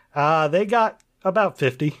there. They got about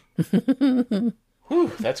 50.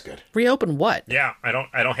 Whew, that's good. Reopen what? Yeah, I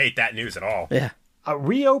don't hate that news at all. Yeah.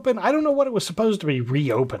 Reopen? I don't know what it was supposed to be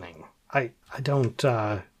reopening. I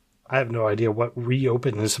have no idea what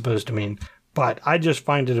reopen is supposed to mean. But I just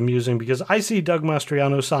find it amusing because I see Doug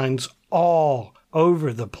Mastriano signs all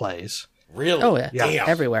over the place. Really? Oh, yeah. Damn.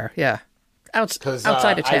 Everywhere, yeah.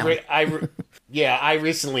 Outside of town. I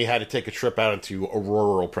recently had to take a trip out into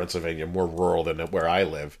rural Pennsylvania, more rural than where I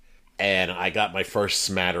live, and I got my first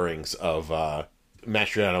smatterings of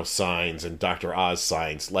Mastriano signs and Dr. Oz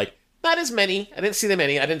signs. Like, not as many. I didn't see them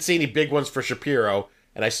any. I didn't see any big ones for Shapiro,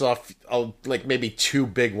 and I saw like maybe 2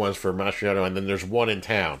 big ones for Mastriano, and then there's one in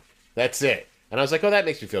town. That's it. And I was like, oh, that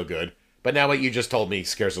makes me feel good. But now what you just told me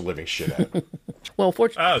scares the living shit out of me. Well,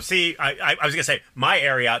 Oh, see, I was going to say, my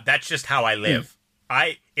area, that's just how I live.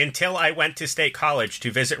 Until I went to State College to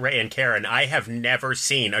visit Ray and Karen, I have never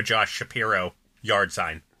seen a Josh Shapiro yard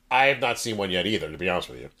sign. I have not seen one yet either, to be honest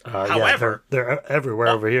with you. However... they're everywhere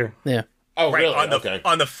over here. Yeah. Oh, right, really? Okay.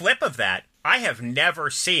 On the flip of that, I have never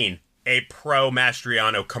seen a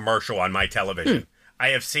pro-Mastriano commercial on my television. I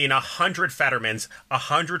have seen 100 Fettermans,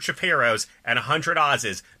 100 Shapiros, and 100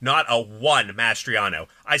 Oz's, not a one Mastriano.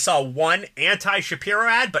 I saw one anti-Shapiro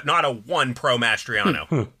ad, but not a one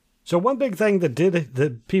pro-Mastriano. So one big thing that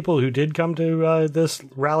the people who did come to this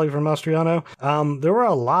rally from Mastriano, there were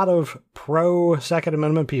a lot of pro-Second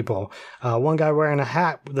Amendment people. One guy wearing a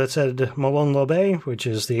hat that said Molon Lobe, which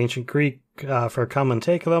is the ancient Greek for come and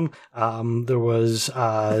take them. There was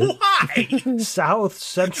Why? South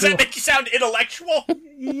Central... Does that make you sound intellectual?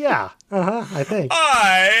 Yeah, I think.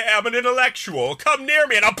 I am an intellectual. Come near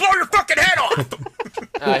me and I'll blow your fucking head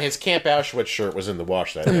off! His Camp Auschwitz shirt was in the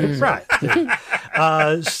wash that day.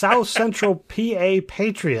 Right. South Central PA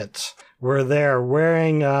Patriots were there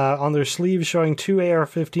wearing on their sleeves showing 2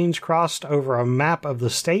 AR-15s crossed over a map of the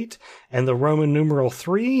state and the Roman numeral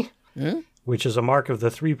 3, which is a mark of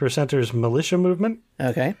the 3 Percenters militia movement.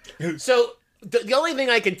 Okay. So, the only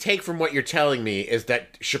thing I can take from what you're telling me is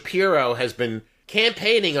that Shapiro has been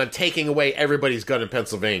campaigning on taking away everybody's gun in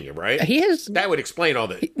Pennsylvania, right? He has... That would explain all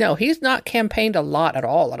this. No, he's not campaigned a lot at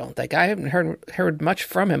all, I don't think. I haven't heard much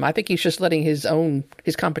from him. I think he's just letting his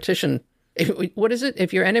competition... What is it?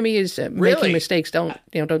 If your enemy is making mistakes, don't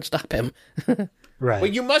stop him. Right. Well,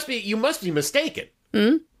 you must be mistaken.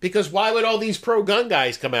 Because why would all these pro-gun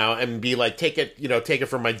guys come out and be like, take it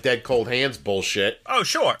from my dead cold hands bullshit? Oh,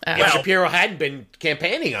 sure. If Shapiro hadn't been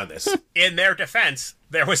campaigning on this. In their defense,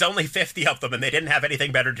 there was only 50 of them, and they didn't have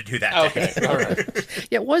anything better to do that day. Okay, all right.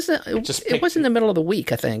 Yeah, it was in the middle of the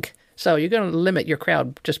week, I think. So you're going to limit your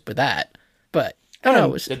crowd just for that. But, it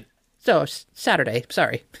was Saturday.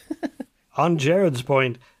 Sorry. On Jared's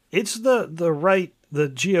point, it's the right, the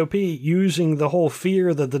GOP using the whole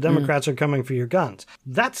fear that the Democrats are coming for your guns.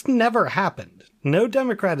 That's never happened. No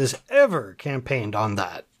Democrat has ever campaigned on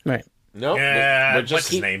that. Right. No, what's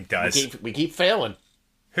his name does. We keep failing.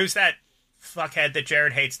 Who's that fuckhead that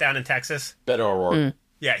Jared hates down in Texas? Beto O'Rourke.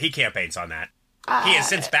 Yeah, he campaigns on that. He has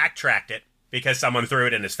since backtracked it because someone threw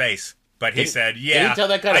it in his face. But he said, yeah. Did he tell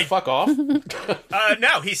that guy to fuck off?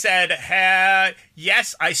 No, he said,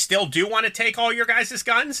 yes, I still do want to take all your guys'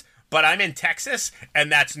 guns, but I'm in Texas,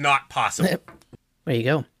 and that's not possible. There you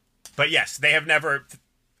go. But yes, they have never,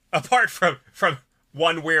 apart from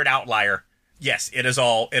one weird outlier, yes, it is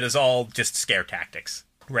all just scare tactics.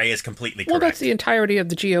 Ray is completely correct. Well, that's the entirety of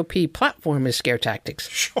the GOP platform is scare tactics.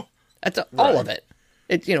 Sure. That's all of it.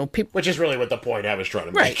 People, which is really what the point I was trying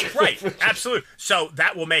to make. Right, absolutely. So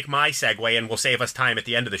that will make my segue, and will save us time at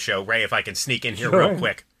the end of the show. Ray, if I can sneak in here real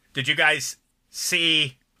quick. Did you guys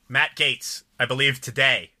see Matt Gaetz, I believe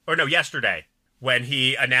yesterday, when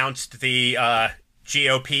he announced the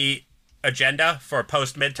GOP agenda for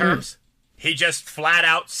post-midterms? He just flat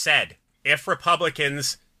out said, if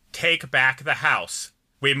Republicans take back the House,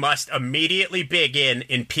 we must immediately begin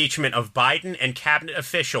impeachment of Biden and cabinet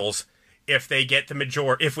officials if we get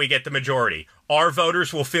the majority. Our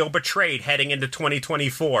voters will feel betrayed heading into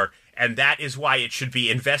 2024, and that is why it should be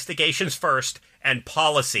investigations first and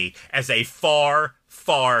policy as a far,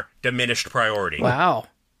 far diminished priority. Wow.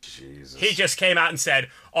 Jesus. He just came out and said,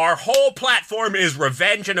 our whole platform is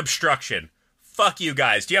revenge and obstruction. Fuck you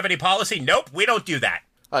guys. Do you have any policy? Nope, we don't do that.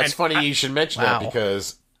 It's funny you should mention that Wow.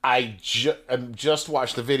 because I just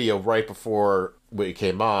watched the video right before we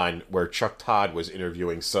came on where Chuck Todd was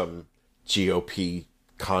interviewing some GOP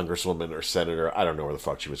congresswoman or senator, I don't know where the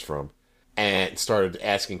fuck she was from, and started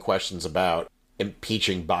asking questions about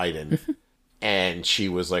impeaching Biden. And she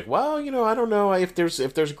was like, well, I don't know if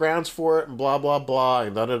there's grounds for it and blah, blah, blah,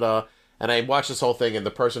 and da-da-da. And I watched this whole thing, and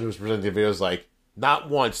the person who was presenting the video was like, not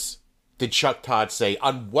once did Chuck Todd say,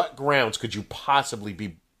 on what grounds could you possibly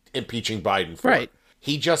be impeaching Biden for? Right.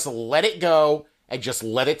 He just let it go and just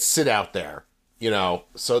let it sit out there,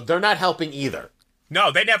 So they're not helping either.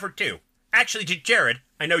 No, they never do. Actually, Jared,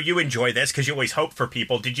 I know you enjoy this because you always hope for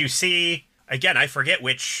people. Did you see, again, I forget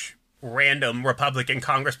which random Republican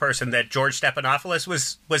congressperson that George Stephanopoulos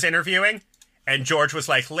was interviewing? And George was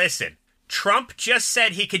like, listen, Trump just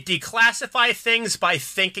said he could declassify things by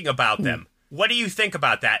thinking about them. What do you think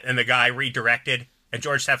about that? And the guy redirected, and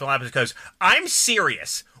George Stephanopoulos goes, I'm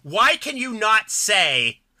serious. Why can you not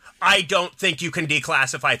say, I don't think you can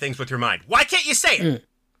declassify things with your mind? Why can't you say it?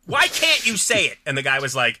 Why can't you say it? And the guy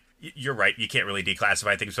was like, you're right, you can't really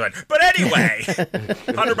declassify things with your mind. But anyway,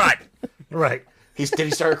 Hunter Biden. Right. He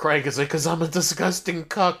started crying because I'm a disgusting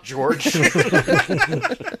cuck, George.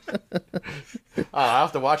 I'll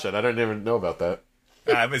have to watch it. I don't even know about that.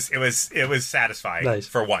 It was satisfying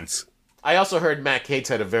for once. I also heard Matt Cates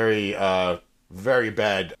had a very, very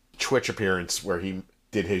bad Twitch appearance where he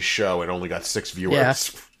did his show and only got 6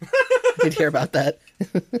 viewers. Yeah. Did hear about that.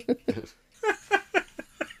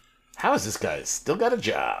 How is this guy still got a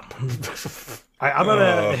job? I'm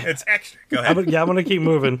gonna. It's extra. Go ahead. I'm gonna keep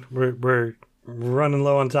moving. We're running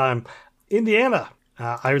low on time. Indiana.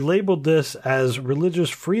 I labeled this as religious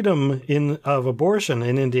freedom of abortion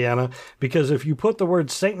in Indiana because if you put the word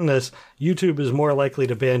Satanist, YouTube is more likely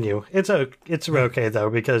to ban you. It's okay though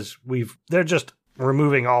because they're just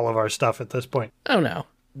removing all of our stuff at this point. Oh no.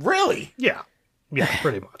 Really? Yeah,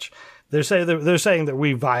 pretty much. They're saying that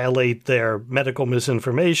we violate their medical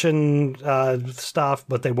misinformation stuff,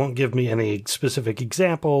 but they won't give me any specific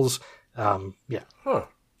examples. Yeah. Huh.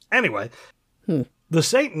 Anyway. The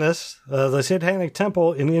Satanists, the Satanic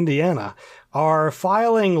Temple in Indiana, are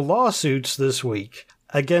filing lawsuits this week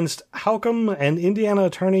against Halcombe and Indiana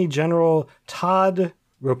Attorney General Todd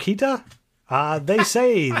Rokita. They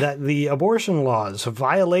say that the abortion laws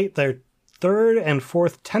violate their third and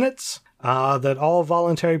fourth tenets, that all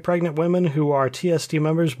voluntary pregnant women who are TST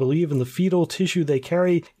members believe in the fetal tissue they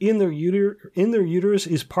carry in their uterus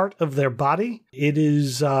is part of their body.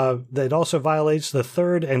 It also violates the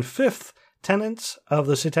third and fifth tenets of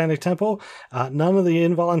the Satanic Temple. None of the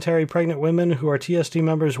involuntary pregnant women who are TST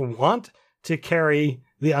members want to carry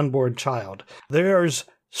the unborn child. There's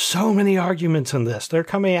so many arguments in this. They're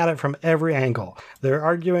coming at it from every angle. They're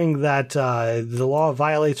arguing that the law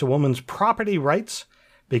violates a woman's property rights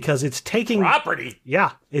because it's taking property.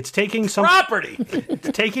 Yeah, it's taking some property.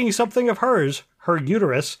 It's taking something of hers, her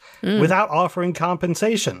uterus, without offering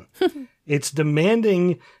compensation. It's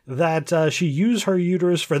demanding that she use her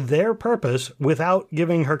uterus for their purpose without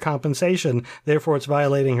giving her compensation. Therefore, it's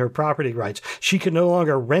violating her property rights. She can no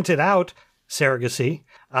longer rent it out, surrogacy.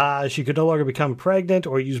 She could no longer become pregnant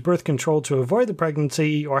or use birth control to avoid the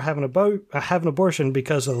pregnancy or have an abortion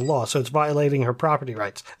because of the law. So it's violating her property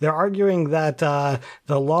rights. They're arguing that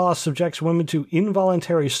the law subjects women to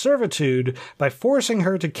involuntary servitude by forcing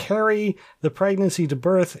her to carry the pregnancy to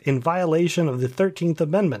birth in violation of the 13th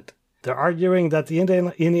Amendment. They're arguing that the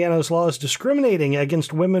Indiana's law is discriminating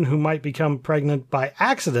against women who might become pregnant by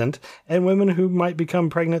accident and women who might become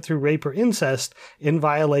pregnant through rape or incest in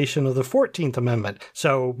violation of the 14th Amendment.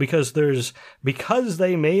 So because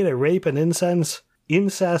they made a rape and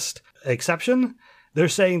incest exception, they're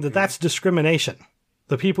saying that that's discrimination.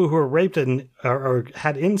 The people who are raped or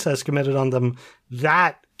had incest committed on them,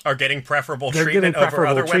 that are getting preferable treatment over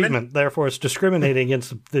other women. Therefore, it's discriminating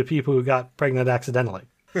against the people who got pregnant accidentally.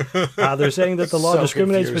 They're saying that the law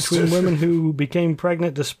discriminates between women who became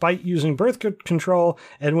pregnant despite using birth control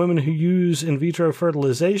and women who use in vitro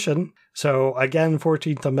fertilization. So again,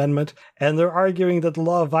 14th Amendment. And they're arguing that the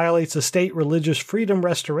law violates the State Religious Freedom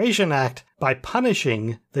Restoration Act by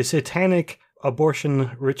punishing the satanic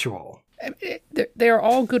abortion ritual. They are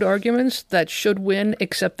all good arguments that should win,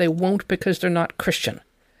 except they won't because they're not Christian.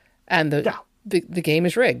 And the game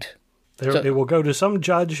is rigged. It will go to some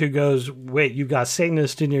judge who goes, wait, you got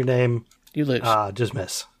Satanist in your name. You lose.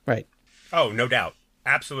 Dismiss. Right. Oh, no doubt.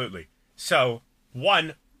 Absolutely. So,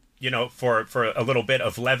 one, for a little bit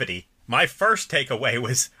of levity, my first takeaway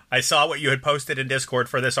was I saw what you had posted in Discord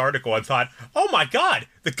for this article and thought, oh my God,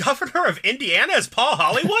 the governor of Indiana is Paul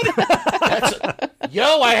Hollywood?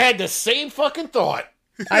 Yo, I had the same fucking thought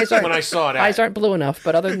when I saw that. Eyes aren't blue enough,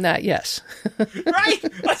 but other than that, yes. Right?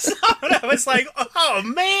 I saw it. I was like, oh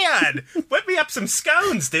man, whip me up some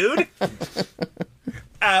scones, dude.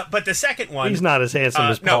 But the second one... He's not as handsome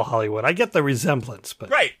as Paul Hollywood. I get the resemblance, but...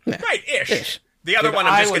 Right, ish. The other one,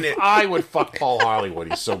 I would fuck Paul Hollywood.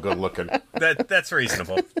 He's so good looking. That's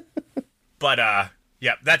reasonable. But,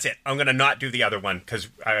 yeah, that's it. I'm going to not do the other one because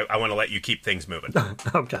I want to let you keep things moving.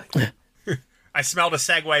 Okay. I smelled a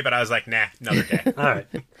segue, but I was like, nah, another day. All right.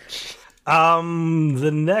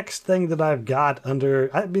 The next thing that I've got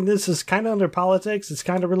this is kind of under politics. It's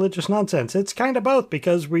kind of religious nonsense. It's kind of both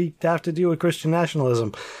because we have to deal with Christian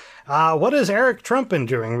nationalism. What has Eric Trump been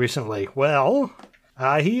doing recently? Well,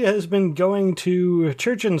 he has been going to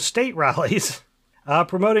church and state rallies,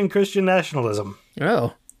 promoting Christian nationalism.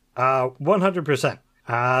 Oh.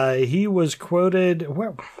 100%. He was quoted,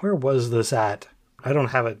 where was this at? I don't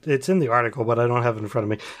have it. It's in the article, but I don't have it in front of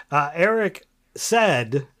me. Eric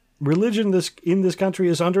said, religion in this country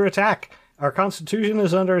is under attack. Our Constitution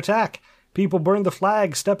is under attack. People burn the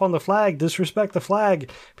flag, step on the flag, disrespect the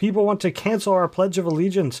flag. People want to cancel our Pledge of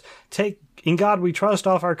Allegiance, take In God We Trust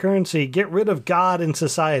off our currency, get rid of God in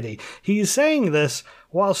society. He's saying this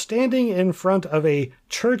while standing in front of a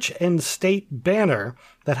church and state banner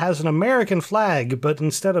that has an American flag, but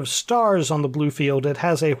instead of stars on the blue field, it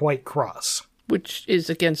has a white cross. Which is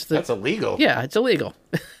against the... That's illegal. Yeah, it's illegal.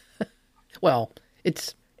 Well,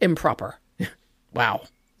 it's improper. Wow.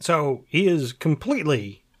 So he is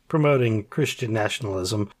completely promoting Christian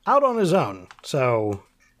nationalism out on his own. So,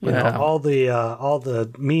 you know, all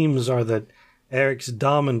the memes are that Eric's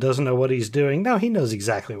dumb and doesn't know what he's doing. No, he knows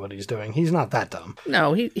exactly what he's doing. He's not that dumb.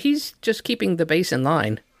 No, he's just keeping the base in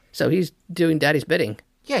line. So he's doing daddy's bidding.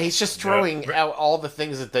 Yeah, he's just throwing out all the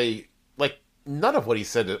things that they... Like, none of what he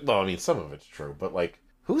said... Well, I mean, some of it's true, but, like,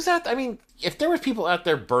 who's out... I mean, if there was people out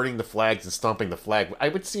there burning the flags and stomping the flag, I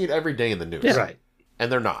would see it every day in the news. Yeah. Right.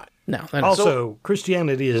 And they're not. No. Also,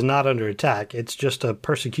 Christianity is not under attack. It's just a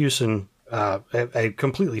persecution, a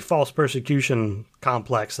completely false persecution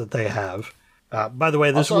complex that they have. By the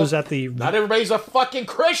way, this was at the... Not everybody's a fucking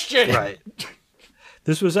Christian! Right.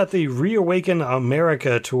 This was at the Reawaken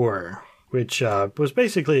America tour, which was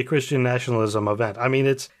basically a Christian nationalism event. I mean,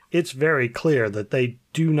 it's very clear that they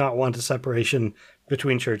do not want a separation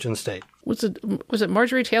between church and state. Was it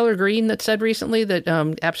Marjorie Taylor Greene that said recently that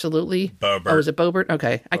absolutely? Bobert. Oh, was it Bobert?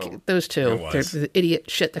 Okay, those two. They're the idiot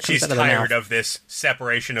shit that comes She's out of their mouth. tired of this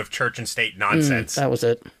separation of church and state nonsense. That was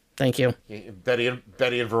it. Thank you. Betty and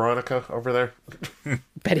Veronica over there.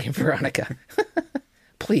 Betty and Veronica.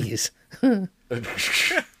 Please. All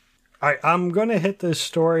right, I'm going to hit this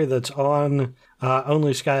story that's on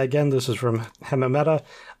Only Sky again. This is from Hemameta,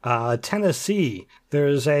 Tennessee.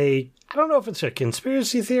 There's I don't know if it's a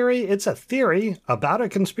conspiracy theory. It's a theory about a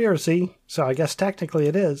conspiracy, so I guess technically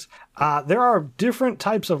it is. There are different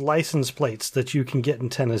types of license plates that you can get in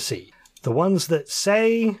Tennessee. The ones that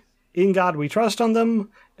say, "In God We Trust" on them,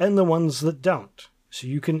 and the ones that don't. So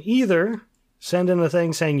you can either send in a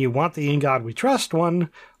thing saying you want the "In God We Trust" one,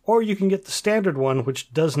 or you can get the standard one,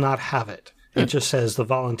 which does not have it. It just says the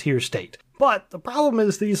volunteer state. But the problem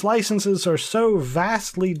is these licenses are so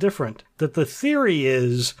vastly different that the theory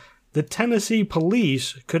is the Tennessee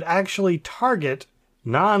police could actually target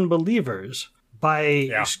non-believers by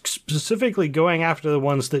specifically going after the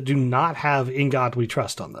ones that do not have "In God We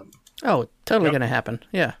Trust" on them. Oh, totally going to happen.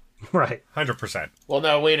 Yeah. Right. 100%. Well,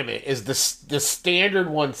 no, wait a minute. Is the standard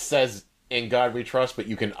one says "In God We Trust," but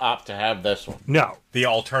you can opt to have this one? No. The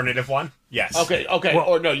alternative one? Yes. Okay. Well,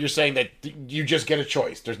 or no, you're saying that you just get a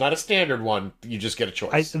choice. There's not a standard one. You just get a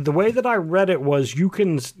choice. The way that I read it was you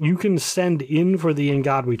can send in for the "In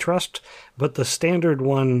God We Trust," but the standard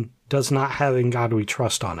one does not have "In God We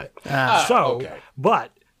Trust" on it.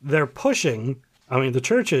 But they're pushing, the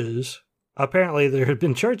churches, apparently there have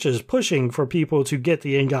been churches pushing for people to get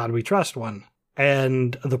the "In God We Trust" one.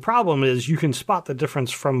 And the problem is you can spot the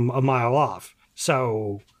difference from a mile off.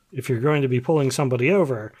 So if you're going to be pulling somebody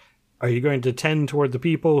over, are you going to tend toward the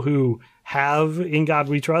people who have "In God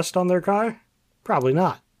We Trust" on their car? Probably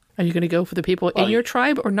not. Are you going to go for the people in your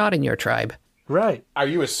tribe or not in your tribe? Right. Are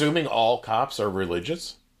you assuming all cops are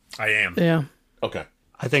religious? I am. Yeah. Okay.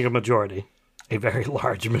 I think a majority. A very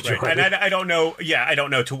large majority. Right. And I don't know, I don't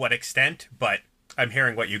know to what extent, but I'm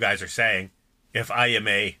hearing what you guys are saying. If I am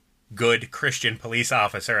a good Christian police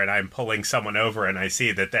officer and I'm pulling someone over and I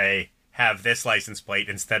see that they have this license plate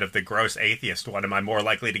instead of the gross atheist one, am I more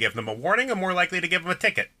likely to give them a warning or more likely to give them a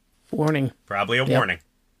ticket? Warning. Probably a warning.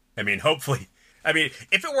 I mean, hopefully I mean,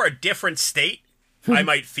 if it were a different state, I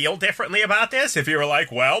might feel differently about this. If you were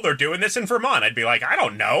like, well, they're doing this in Vermont, I'd be like, I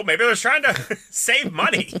don't know. Maybe they're trying to save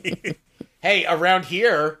money. Hey, around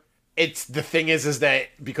here, the thing is that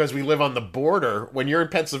because we live on the border, when you're in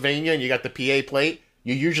Pennsylvania and you got the PA plate,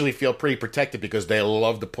 you usually feel pretty protected because they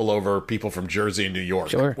love to pull over people from Jersey and New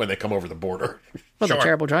York when they come over the border. Well, they're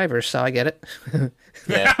terrible drivers, so I get it.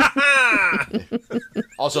 Yeah.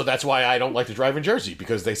 Also, that's why I don't like to drive in Jersey,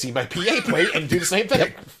 because they see my PA plate and do the same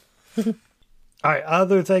thing. Yep. All right,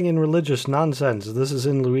 other thing in religious nonsense. This is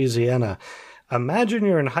in Louisiana. Imagine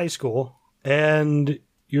you're in high school and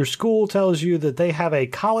your school tells you that they have a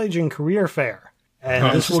college and career fair,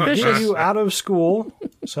 and this will get you out of school.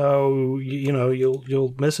 So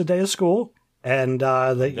you'll miss a day of school, and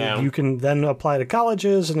you can then apply to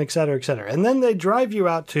colleges and et cetera, et cetera. And then they drive you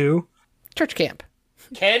out to church camp.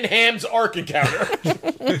 Ken Ham's Ark Encounter.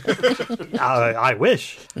 I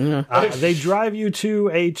wish. They drive you to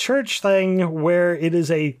a church thing where it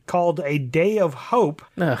is called a Day of Hope.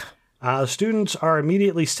 Students are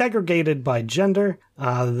immediately segregated by gender.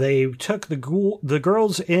 They took the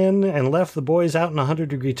girls in and left the boys out in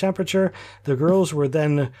 100-degree temperature. The girls were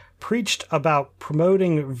then preached about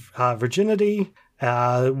promoting virginity.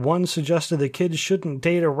 One suggested that kids shouldn't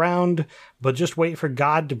date around, but just wait for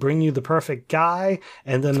God to bring you the perfect guy.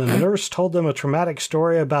 And then a nurse told them a traumatic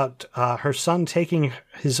story about her son taking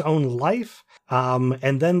his own life.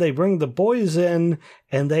 And then they bring the boys in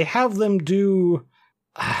and they have them do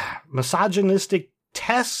misogynistic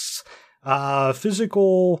tests,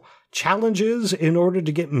 physical challenges in order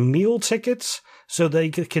to get meal tickets so they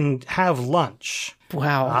can have lunch.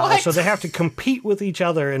 Wow. So they have to compete with each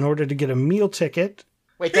other in order to get a meal ticket.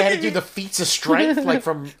 Wait, they had to do the feats of strength, like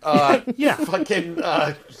from fucking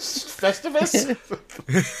Festivus?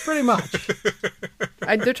 Pretty much.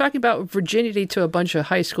 They're talking about virginity to a bunch of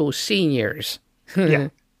high school seniors. Yeah.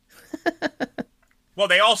 Well,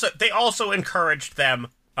 they also encouraged them,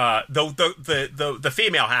 the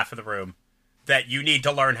female half of the room, that you need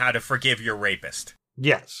to learn how to forgive your rapist.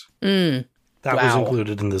 Yes. That was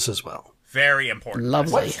included in this as well. Very important.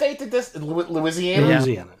 Lovely. What state did this? Louisiana?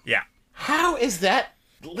 Louisiana. Yeah. How is that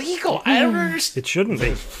legal? I don't understand. It shouldn't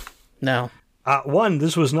be. No. One,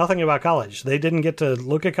 this was nothing about college. They didn't get to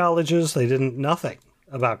look at colleges. They didn't nothing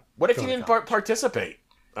about. What if you didn't participate?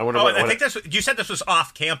 I wonder. I think you said this was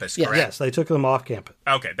off campus, correct? Yes, they took them off campus.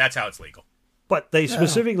 Okay, that's how it's legal. But they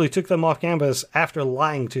specifically took them off campus after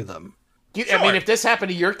lying to them. I mean, if this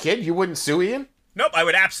happened to your kid, you wouldn't sue Ian? Nope, I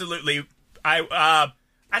would absolutely.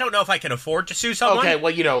 I don't know if I can afford to sue someone. Okay,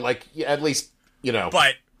 well, at least,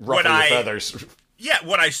 but ruffle your feathers. Yeah,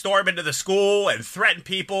 would I storm into the school and threaten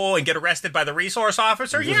people and get arrested by the resource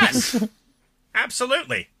officer? Yes.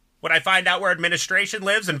 Absolutely. Would I find out where administration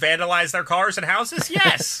lives and vandalize their cars and houses?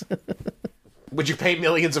 Yes. Would you pay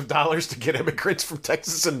millions of dollars to get immigrants from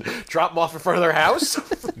Texas and drop them off in front of their house?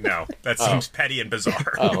 No, that seems petty and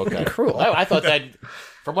bizarre. Oh, okay. Cruel. I thought that,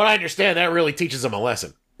 from what I understand, that really teaches them a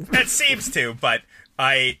lesson. That seems to, but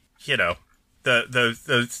it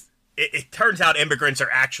turns out immigrants are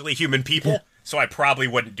actually human people, so I probably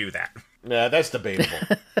wouldn't do that. Nah, that's debatable.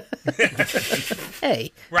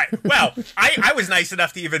 Hey. Right. Well, I was nice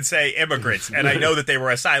enough to even say immigrants, and I know that they were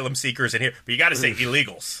asylum seekers in here, but you got to say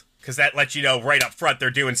illegals, because that lets you know right up front they're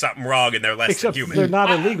doing something wrong and they're less Except than human. they're not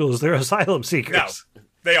illegals, they're asylum seekers. No,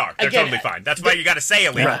 they are. They're totally fine. That's why you got to say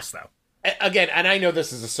illegals, though. Again, and I know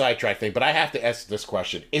this is a sidetrack thing, but I have to ask this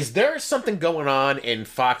question. Is there something going on in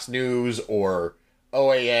Fox News or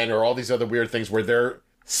OAN or all these other weird things where they're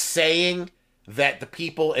saying that the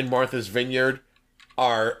people in Martha's Vineyard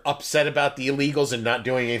are upset about the illegals and not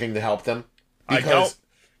doing anything to help them? I don't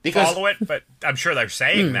follow it, but I'm sure they're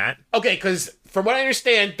saying that. Okay, because from what I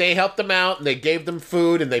understand, they helped them out, and they gave them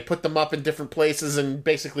food, and they put them up in different places and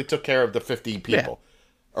basically took care of the 50 people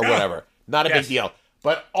or whatever. Not a big deal.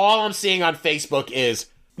 But all I'm seeing on Facebook is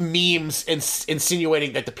memes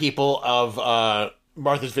insinuating that the people of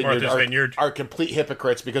Martha's Vineyard are complete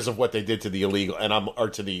hypocrites because of what they did to the illegal or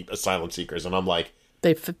to the asylum seekers, and I'm like,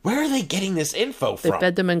 where are they getting this info from? They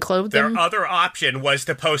fed them and clothed them. Their other option was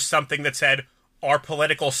to post something that said, "Our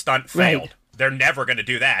political stunt failed." Right. They're never going to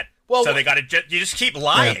do that. Well, so they got to. You just keep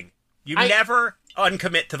lying. Yeah. You never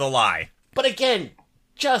uncommit to the lie. But again,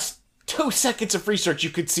 just 2 seconds of research, you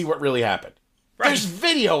could see what really happened. Right. There's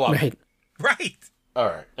video of it. Right. All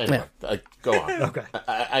right. Anyway, go on. Okay.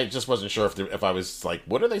 I just wasn't sure if I was like,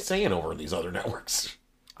 what are they saying over in these other networks?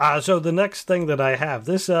 So the next thing that I have,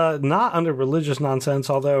 this not under religious nonsense,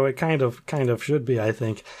 although it kind of should be, I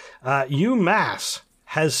think. UMass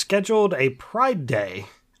has scheduled a Pride Day,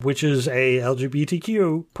 which is a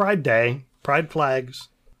LGBTQ Pride Day, Pride flags.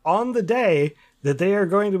 On the day, that they are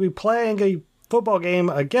going to be playing a football game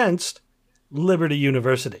against Liberty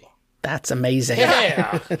University. That's amazing.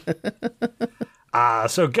 Yeah.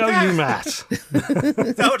 So go UMass.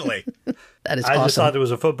 Totally. That is I awesome. just thought it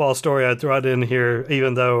was a football story I'd throw it in here,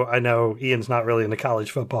 even though I know Ian's not really into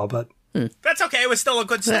college football, but... That's okay. It was still a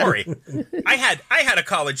good story. I had a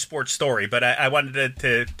college sports story, but I wanted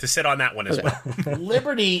to sit on that one as well.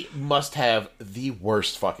 Liberty must have the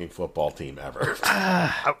worst fucking football team ever.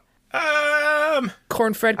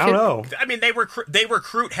 Cornfed I kid. don't know. I mean, they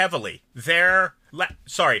recruit heavily.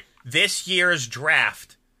 This year's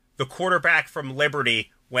draft, the quarterback from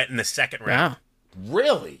Liberty went in the second round. Wow.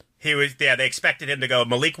 Really? They expected him to go.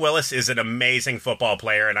 Malik Willis is an amazing football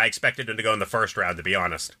player, and I expected him to go in the first round, to be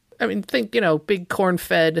honest. I mean, think, big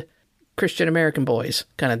corn-fed Christian American boys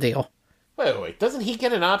kind of deal. Wait. Doesn't he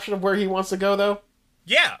get an option of where he wants to go, though?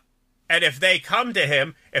 Yeah. And if they come to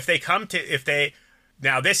him,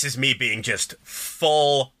 now this is me being just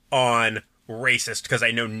full on racist because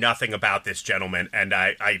I know nothing about this gentleman and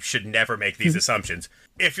I should never make these assumptions.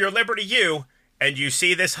 If you're Liberty U and you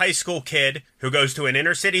see this high school kid who goes to an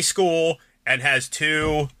inner city school and has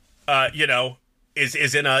two,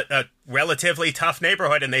 is in a relatively tough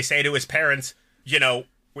neighborhood and they say to his parents,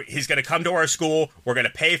 he's going to come to our school. We're going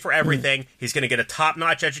to pay for everything. He's going to get a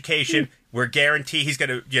top-notch education. We're guaranteed he's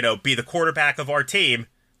going to, be the quarterback of our team.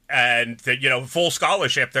 And, full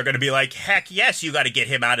scholarship. They're going to be like, heck yes, you got to get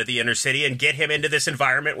him out of the inner city and get him into this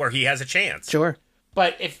environment where he has a chance. Sure.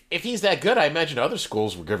 But if he's that good, I imagine other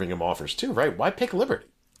schools were giving him offers too, right? Why pick Liberty?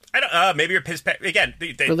 I don't. Maybe his again.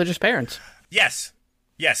 Religious parents. Yes.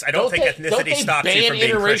 I don't think ethnicity stops you from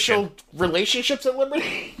being interracial Christian. relationships at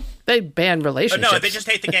Liberty? They ban relationships. No, they just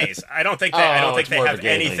hate the gays. I don't think they have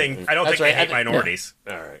anything. Thing. I don't That's think they right. hate minorities.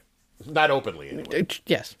 All right, not openly anyway.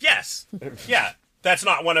 Yes. Yes. Yeah. That's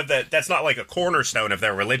not that's not like a cornerstone of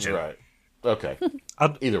their religion. Right. Okay.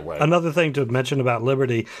 Either way. Another thing to mention about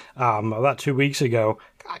Liberty, about 2 weeks ago,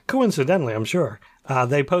 coincidentally, I'm sure,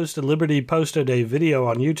 Liberty posted a video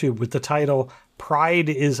on YouTube with the title, "Pride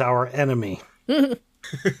is Our Enemy."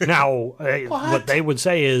 Now, what they would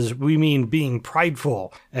say is, we mean being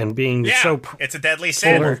prideful and being it's a deadly full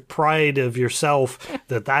sin. of pride of yourself,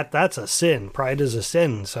 that's a sin. Pride is a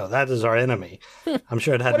sin, so that is our enemy. I'm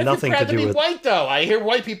sure it had What if nothing you're to proud to do be with... white, though? I hear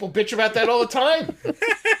white people bitch about that all the time.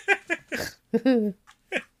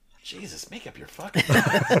 Jesus, make up your fucking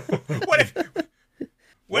mind.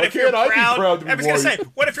 What if you're proud? I was going to say,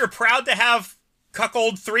 what if you're proud to have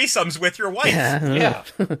cuckold threesomes with your wife? Yeah.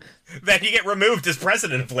 Then you get removed as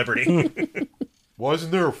president of Liberty. Why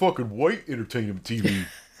isn't there a fucking white entertainment TV?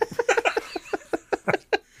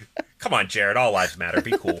 Come on, Jared. All lives matter.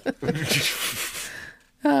 Be cool.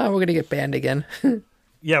 We're going to get banned again.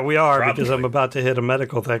 Yeah, we are, Probably. because I'm about to hit a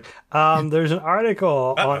medical thing. There's an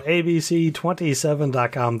article on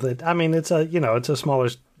ABC27.com that, I mean, it's a smaller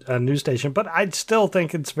news station, but I still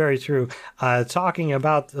think it's very true, talking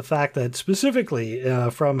about the fact that specifically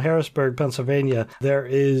from Harrisburg, Pennsylvania, there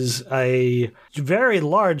is a very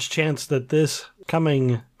large chance that this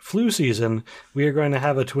coming flu season, we are going to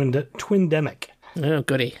have a twindemic. Oh,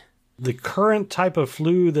 goody. The current type of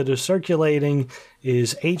flu that is circulating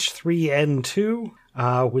is H3N2,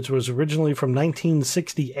 which was originally from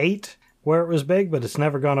 1968, where it was big, but it's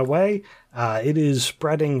never gone away. It is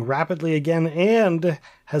spreading rapidly again and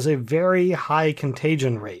has a very high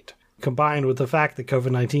contagion rate. Combined with the fact that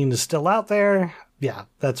COVID-19 is still out there, yeah,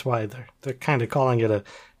 that's why they're kind of calling it a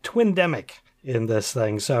twindemic in this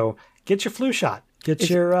thing. So get your flu shot. Get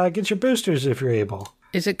your boosters if you're able.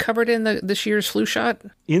 Is it covered in this year's flu shot?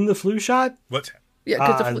 In the flu shot? What's Yeah,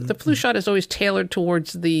 because the flu shot is always tailored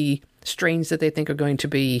towards the strains that they think are going to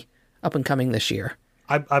be up and coming this year.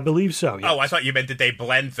 I believe so, yes. Oh, I thought you meant that they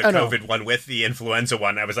blend the COVID one with the influenza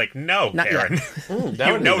one. I was like, no, Not Karen.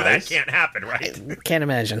 That That can't happen, right? Can't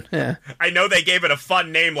imagine. Yeah. I know they gave it a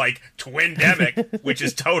fun name like Twindemic, which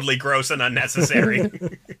is totally gross and unnecessary.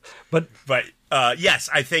 But yes,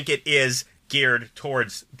 I think it is geared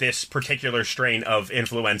towards this particular strain of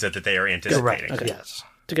influenza that they are anticipating. correct, yes.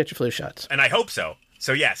 To get your flu shots. And I hope so.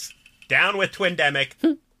 So yes, down with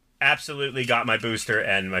Twindemic. Absolutely got my booster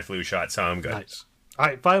and my flu shot, so I'm good. Nice. All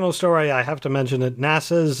right, final story. I have to mention it.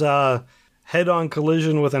 NASA's head-on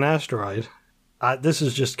collision with an asteroid. This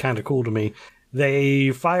is just kind of cool to me.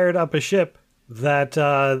 They fired up a ship that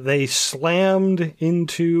they slammed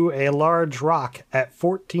into a large rock at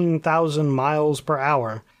 14,000 miles per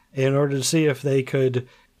hour in order to see if they could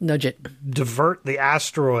Nudge it. divert the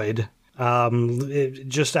asteroid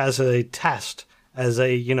just as a test as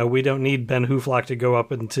a, we don't need Ben Hooflock to go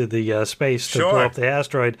up into the space to blow up the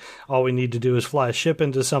asteroid. All we need to do is fly a ship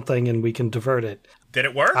into something and we can divert it. Did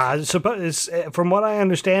it work? From what I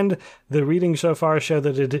understand, the readings so far show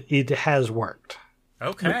that it has worked.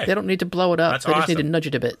 Okay. They don't need to blow it up. That's they just awesome. need to nudge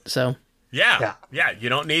it a bit. So Yeah. You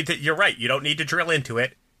don't need to. You're right. You don't need to drill into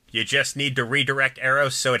it. You just need to redirect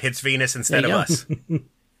arrows so it hits Venus instead of us.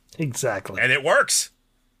 Exactly. And it works.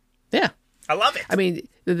 yeah. I love it. I mean,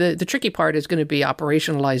 the tricky part is going to be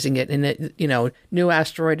operationalizing it. And that, new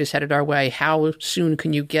asteroid is headed our way. How soon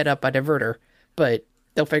can you get up a diverter? But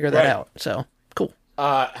they'll figure that out. So cool.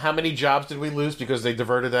 How many jobs did we lose because they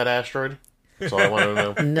diverted that asteroid? That's all I want to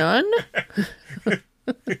know. None.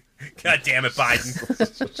 God damn it,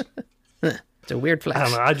 Biden. It's a weird flex. I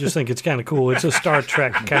don't know. I just think it's kind of cool. It's a Star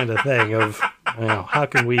Trek kind of thing of, how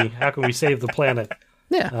can we save the planet?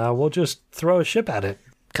 Yeah. We'll just throw a ship at it.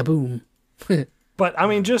 Kaboom. But I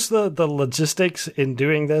mean, just the logistics in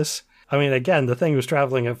doing this. I mean, again, the thing was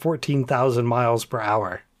traveling at 14,000 miles per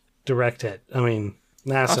hour. Direct hit. I mean,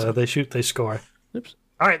 NASA, awesome. They shoot, they score. Oops.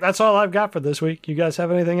 All right, that's all I've got for this week. You guys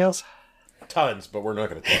have anything else? Tons, but we're not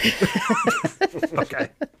going to talk. Okay.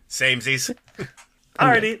 Samesies.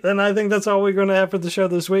 Alrighty, then I think that's all we're going to have for the show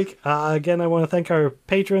this week. Again, I want to thank our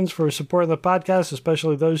patrons for supporting the podcast,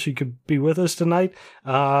 especially those who could be with us tonight.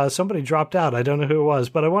 Somebody dropped out. I don't know who it was,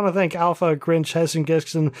 but I want to thank Alpha, Grinch, Hessen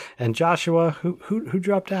Gibson, and Joshua. Who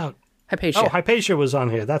dropped out? Hypatia. Oh, Hypatia was on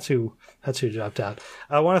here. That's who dropped out.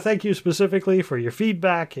 I want to thank you specifically for your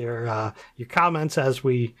feedback, your comments as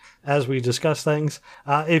we discuss things.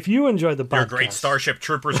 If you enjoyed the podcast, your great Starship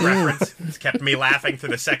Troopers reference, it's kept me laughing through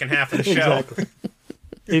the second half of the show. Exactly.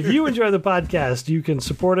 If you enjoy the podcast, you can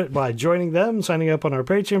support it by joining them, signing up on our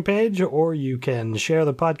Patreon page, or you can share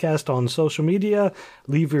the podcast on social media,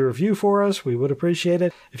 leave a review for us. We would appreciate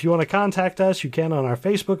it. If you want to contact us, you can on our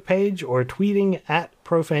Facebook page or tweeting at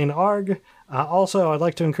profanearg. Also, I'd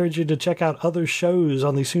like to encourage you to check out other shows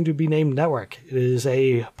on the soon-to-be-named network. It is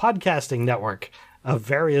a podcasting network of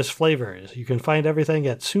various flavors. You can find everything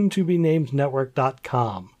at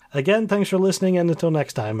soon-to-be-named-network.com. Again, thanks for listening, and until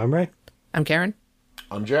next time, I'm Ray. I'm Karen.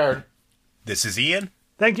 I'm Jared. This is Ian.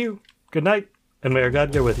 Thank you. Good night, and may our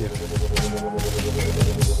God go with you.